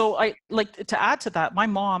 So I like to add to that, my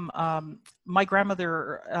mom, my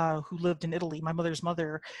grandmother who lived in Italy, my mother's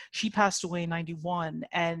mother, she passed away in 91,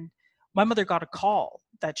 and my mother got a call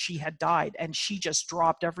that she had died, and she just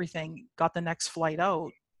dropped everything, got the next flight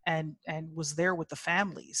out, and was there with the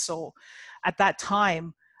family. So at that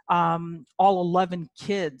time, all 11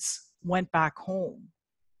 kids went back home.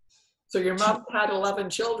 So your mom had 11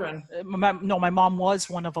 children? No, my mom was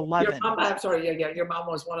one of 11. I'm sorry, yeah, your mom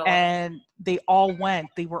was one of 11. And they all went,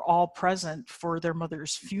 they were all present for their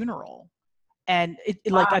mother's funeral. And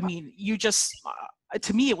Wow. I mean, you just,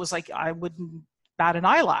 to me, it was like, I wouldn't bat an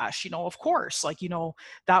eyelash, of course,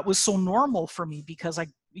 that was so normal for me, because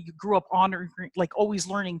you grew up honoring, always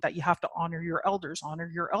learning that you have to honor your elders.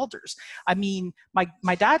 I mean,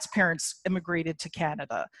 my dad's parents immigrated to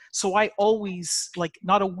Canada. So I always,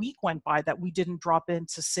 not a week went by that we didn't drop in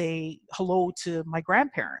to say hello to my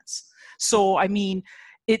grandparents. So, I mean,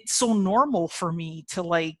 it's so normal for me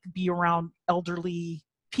to be around elderly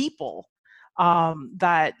people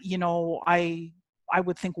that, I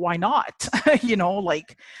would think, why not?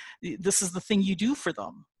 This is the thing you do for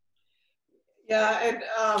them. Yeah,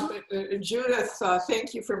 and Judith,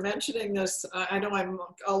 thank you for mentioning this. I know I'm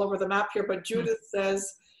all over the map here, but Judith says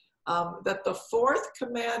that the fourth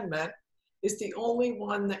commandment is the only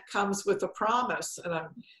one that comes with a promise. And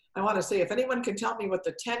I want to say, if anyone can tell me what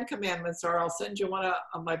the 10 commandments are, I'll send you one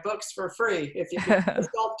of my books for free, if you can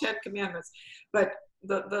list all 10 commandments. But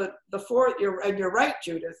the fourth, you're right,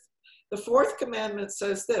 Judith. The fourth commandment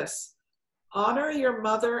says this: honor your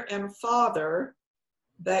mother and father,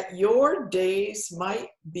 that your days might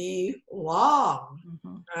be long,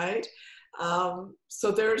 right?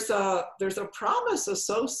 So there's a promise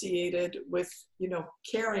associated with,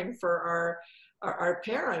 caring for our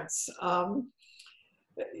parents.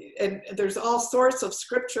 And there's all sorts of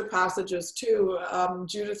scripture passages too.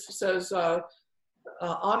 Judith says,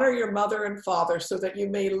 honor your mother and father so that you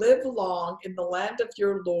may live long in the land of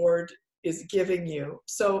your Lord is giving you.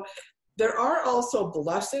 So there are also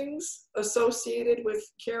blessings associated with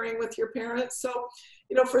caring with your parents. So,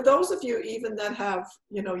 for those of you even that have,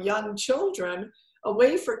 young children, a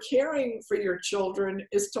way for caring for your children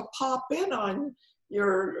is to pop in on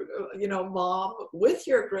your, mom with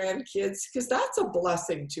your grandkids, because that's a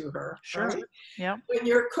blessing to her. Sure. Right? Yeah. When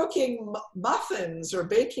you're cooking muffins or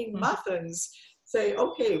baking muffins, say,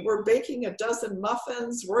 okay, we're baking a dozen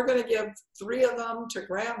muffins. We're going to give 3 of them to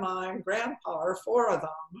grandma and grandpa, or 4 of them,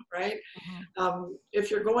 right?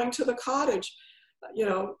 If you're going to the cottage,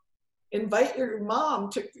 invite your mom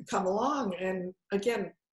to come along. And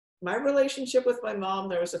again, my relationship with my mom,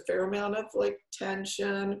 there was a fair amount of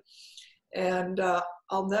tension. And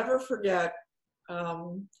I'll never forget,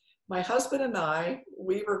 my husband and I,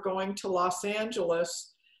 we were going to Los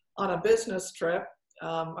Angeles on a business trip.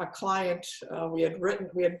 A client, we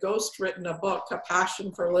had ghost written a book, A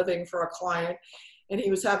Passion for Living, for a client, and he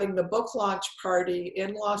was having the book launch party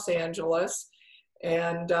in Los Angeles.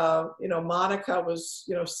 And, Monica was,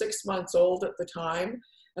 6 months old at the time.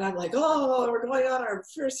 And I'm like, oh, we're going on our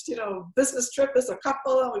first, business trip as a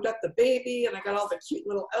couple, and we got the baby, and I got all the cute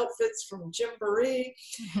little outfits from Gymboree.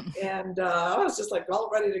 And I was just all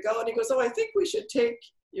ready to go. And he goes, oh, I think we should take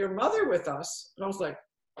your mother with us. And I was like,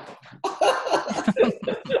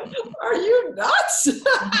 are you nuts?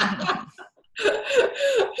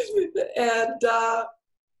 And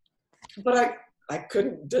but I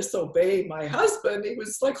couldn't disobey my husband. He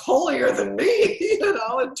was holier than me,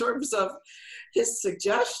 in terms of his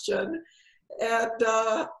suggestion. And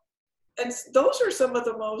those are some of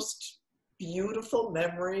the most beautiful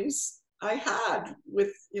memories I had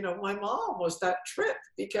with my mom, was that trip,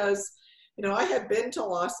 because I had been to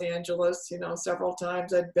Los Angeles, several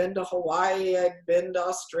times. I'd been to Hawaii, I'd been to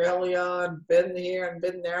Australia, and been here and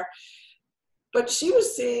been there. But she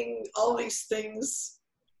was seeing all these things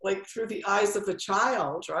through the eyes of a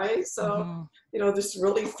child, right? So, this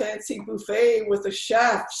really fancy buffet with a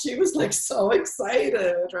chef, she was so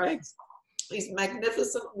excited, right? These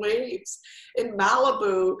magnificent waves in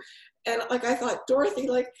Malibu. And I thought, Dorothy,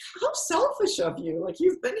 how selfish of you.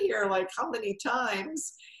 You've been here how many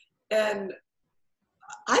times? And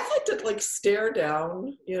I've had to like stare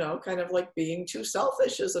down, you know, kind of like being too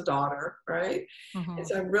selfish as a daughter, right? And Mhm.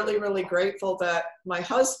 so I'm really, really grateful that my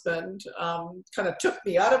husband kind of took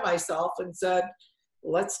me out of myself and said,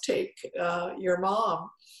 let's take your mom.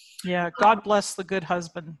 Yeah, God bless the good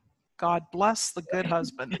husband. God bless the good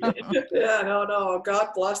husband. Yeah, no, no, God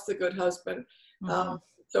bless the good husband. Um, Mhm.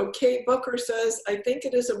 so Kate Booker says, I think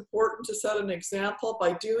it is important to set an example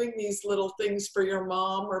by doing these little things for your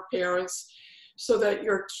mom or parents so that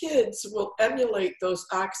your kids will emulate those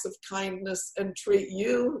acts of kindness and treat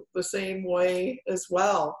you the same way as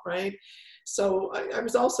well, right? So I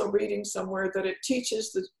was also reading somewhere that it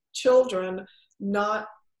teaches the children not,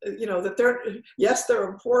 you know, that they're, yes, they're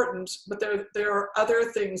important, but there are other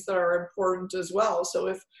things that are important as well. So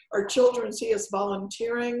if our children see us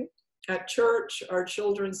volunteering at church, our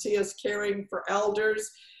children see us caring for elders,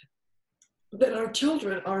 then our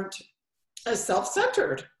children aren't as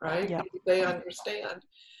self-centered, right? Yeah. They understand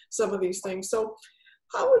some of these things. So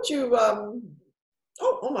how would you,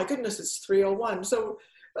 oh my goodness, it's 3:01. So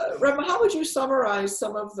Rema, how would you summarize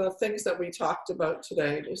some of the things that we talked about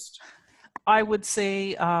today? Just I would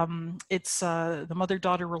say it's the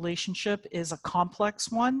mother-daughter relationship is a complex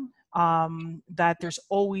one. That there's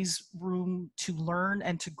always room to learn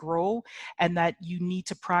and to grow, and that you need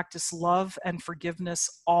to practice love and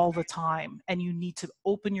forgiveness all the time, and you need to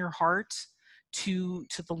open your heart to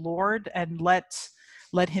the Lord and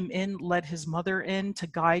let Him in, let His mother in to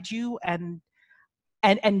guide you, and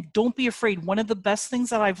don't be afraid. One of the best things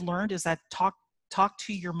that I've learned is that talk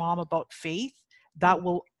to your mom about faith. That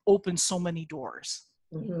will open so many doors.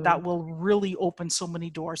 mhm. That will really open so many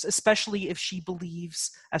doors, especially if she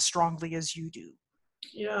believes as strongly as you do.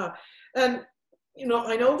 Yeah. And, you know,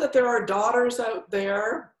 I know that there are daughters out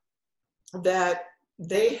there that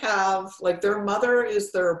they have, like, their mother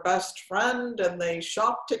is their best friend and they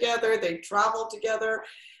shop together, they travel together,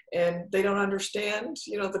 and they don't understand,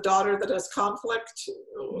 you know, the daughter that has conflict.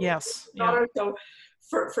 Yes. Yeah. Daughter. So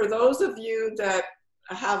for those of you that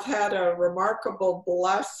have had a remarkable,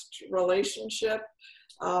 blessed relationship,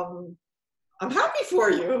 um, I'm happy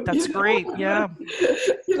for you. That's You great. know, Yeah.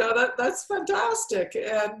 you know that's fantastic,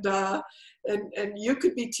 and you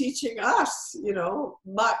could be teaching us, you know,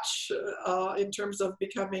 much in terms of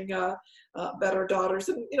becoming better daughters,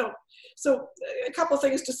 and you know, so a couple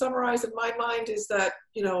things to summarize in my mind is that,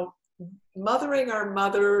 you know, mothering our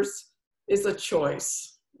mothers is a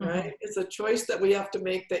choice, Hmm. right? It's a choice that we have to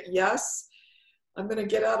make. That yes, I'm going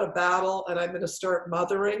to get out of battle and I'm going to start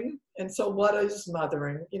mothering. And so what is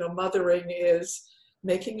mothering? You know, mothering is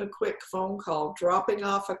making a quick phone call, dropping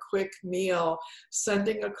off a quick meal,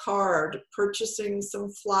 sending a card, purchasing some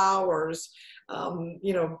flowers,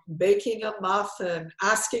 you know, baking a muffin,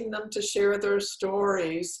 asking them to share their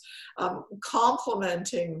stories,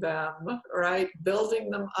 complimenting them, right? Building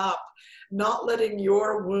them up, not letting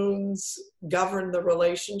your wounds govern the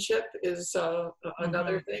relationship is Hmm.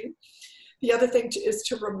 another thing. The other thing is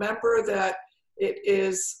to remember that it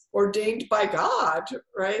is ordained by God,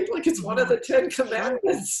 right? Like it's one of Hmm. the 10 Sure.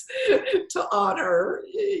 commandments to honor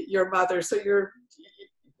your mother. So you're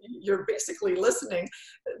basically listening.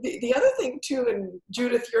 The other thing too, and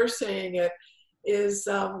Judith, you're saying it, is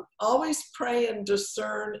always pray and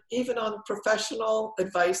discern, even on professional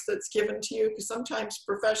advice that's given to you, because sometimes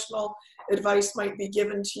professional advice might be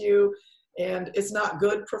given to you and it's not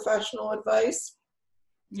good professional advice.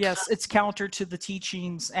 Yes, it's counter to the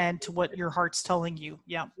teachings and to what your heart's telling you.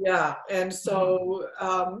 Yeah. Yeah, and Hmm. so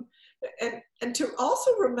and to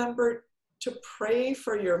also remember to pray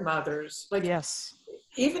for your mothers. Like Yes.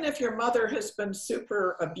 even if your mother has been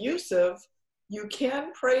super abusive, you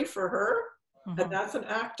can pray for her, and Hmm. that's an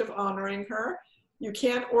act of honoring her. You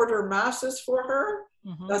can order masses for her.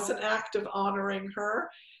 Hmm. That's an act of honoring her.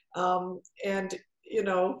 And you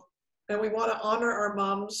know, and we want to honor our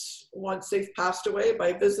moms once they've passed away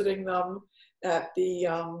by visiting them at the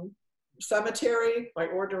cemetery, by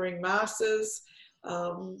ordering masses,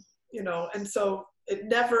 you know, and so it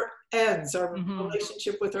never ends. Our Hmm.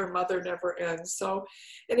 relationship with our mother never ends. So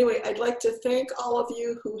anyway, I'd like to thank all of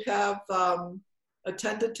you who have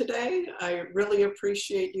attended today. I really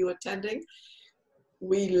appreciate you attending.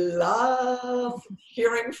 We love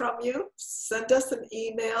hearing from you. Send us an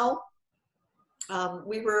email.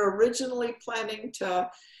 We were originally planning to,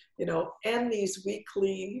 you know, end these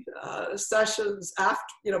weekly sessions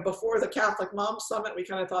after, you know, before the Catholic Mom Summit. We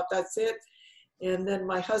kind of thought that's it. And then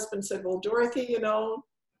my husband said, well, Dorothy, you know,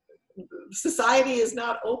 society is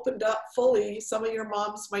not opened up fully. Some of your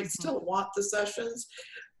moms might Hmm. still want the sessions.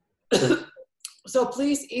 So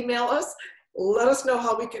please email us. Let us know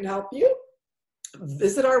how we can help you.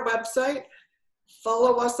 Visit our website.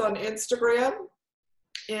 Follow us on Instagram.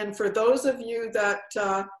 And for those of you that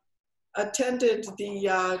attended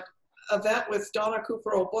the event with Donna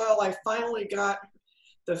Cooper O'Boyle, I finally got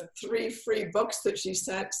the 3 free books that she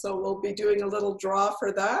sent. So we'll be doing a little draw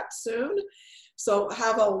for that soon. So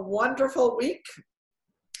have a wonderful week.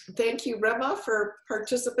 Thank you, Rema, for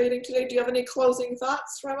participating today. Do you have any closing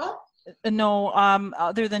thoughts, Rema? No,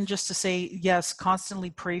 other than just to say, yes, constantly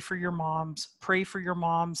pray for your moms,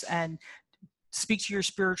 and speak to your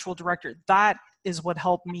spiritual director. That is what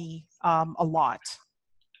helped me a lot.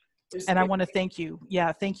 And I want to thank you.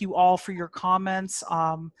 Yeah, thank you all for your comments.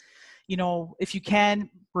 You know, if you can,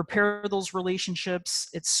 repair those relationships.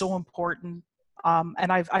 It's so important.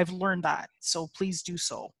 And I've learned that. So please do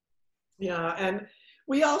so. Yeah, and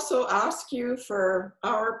we also ask you for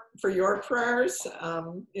your prayers.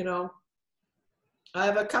 You know, I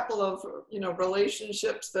have a couple of, you know,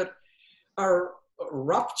 relationships that are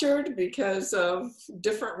ruptured because of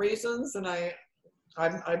different reasons, and I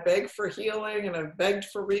beg for healing, and I've begged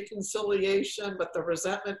for reconciliation, but the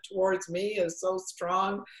resentment towards me is so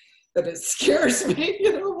strong that it scares me,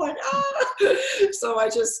 you know, like, ah! So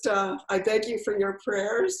I beg you for your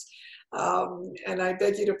prayers. And I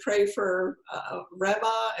beg you to pray for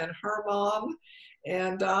Rema and her mom.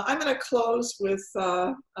 And I'm going to close with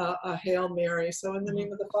a Hail Mary. So in the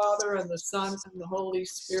name of the Father, and the Son, and the Holy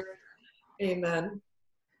Spirit, amen.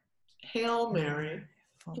 Hail Mary,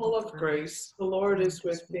 full of grace, the Lord is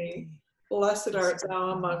with thee. Blessed art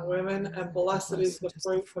thou among women, and blessed is the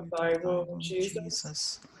fruit of thy womb,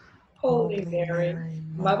 Jesus. Holy Mary,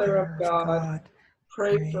 Mother of God,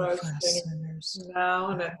 pray for us sinners, now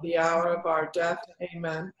and at the hour of our death.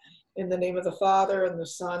 Amen. In the name of the Father, and the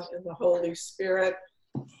Son, and the Holy Spirit.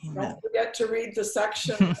 Amen. Don't forget to read the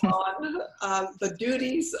section on the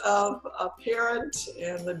duties of a parent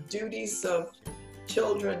and the duties of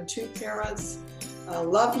children to parents.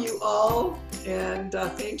 Love you all, and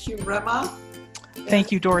thank you, Rema.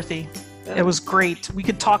 Thank you, Dorothy. It was great. We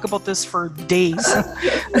could talk about this for days.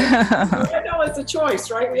 I know it's a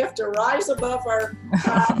choice, right? We have to rise above our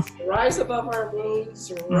past, rise above our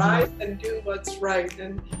wounds, rise and do what's right.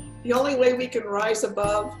 And the only way we can rise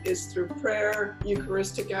above is through prayer,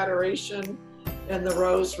 Eucharistic adoration, and the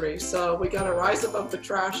rosary. So we got to rise above the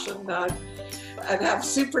trash and have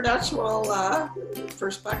supernatural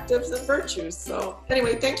perspectives and virtues. So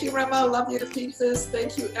anyway, thank you, Rema. Love you to pieces.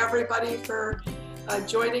 Thank you, everybody, for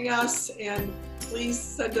joining us, and please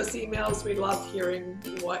send us emails. We love hearing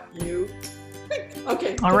what you think.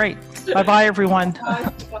 Okay. All right. Bye-bye, everyone.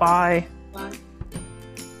 Bye. Bye. Bye.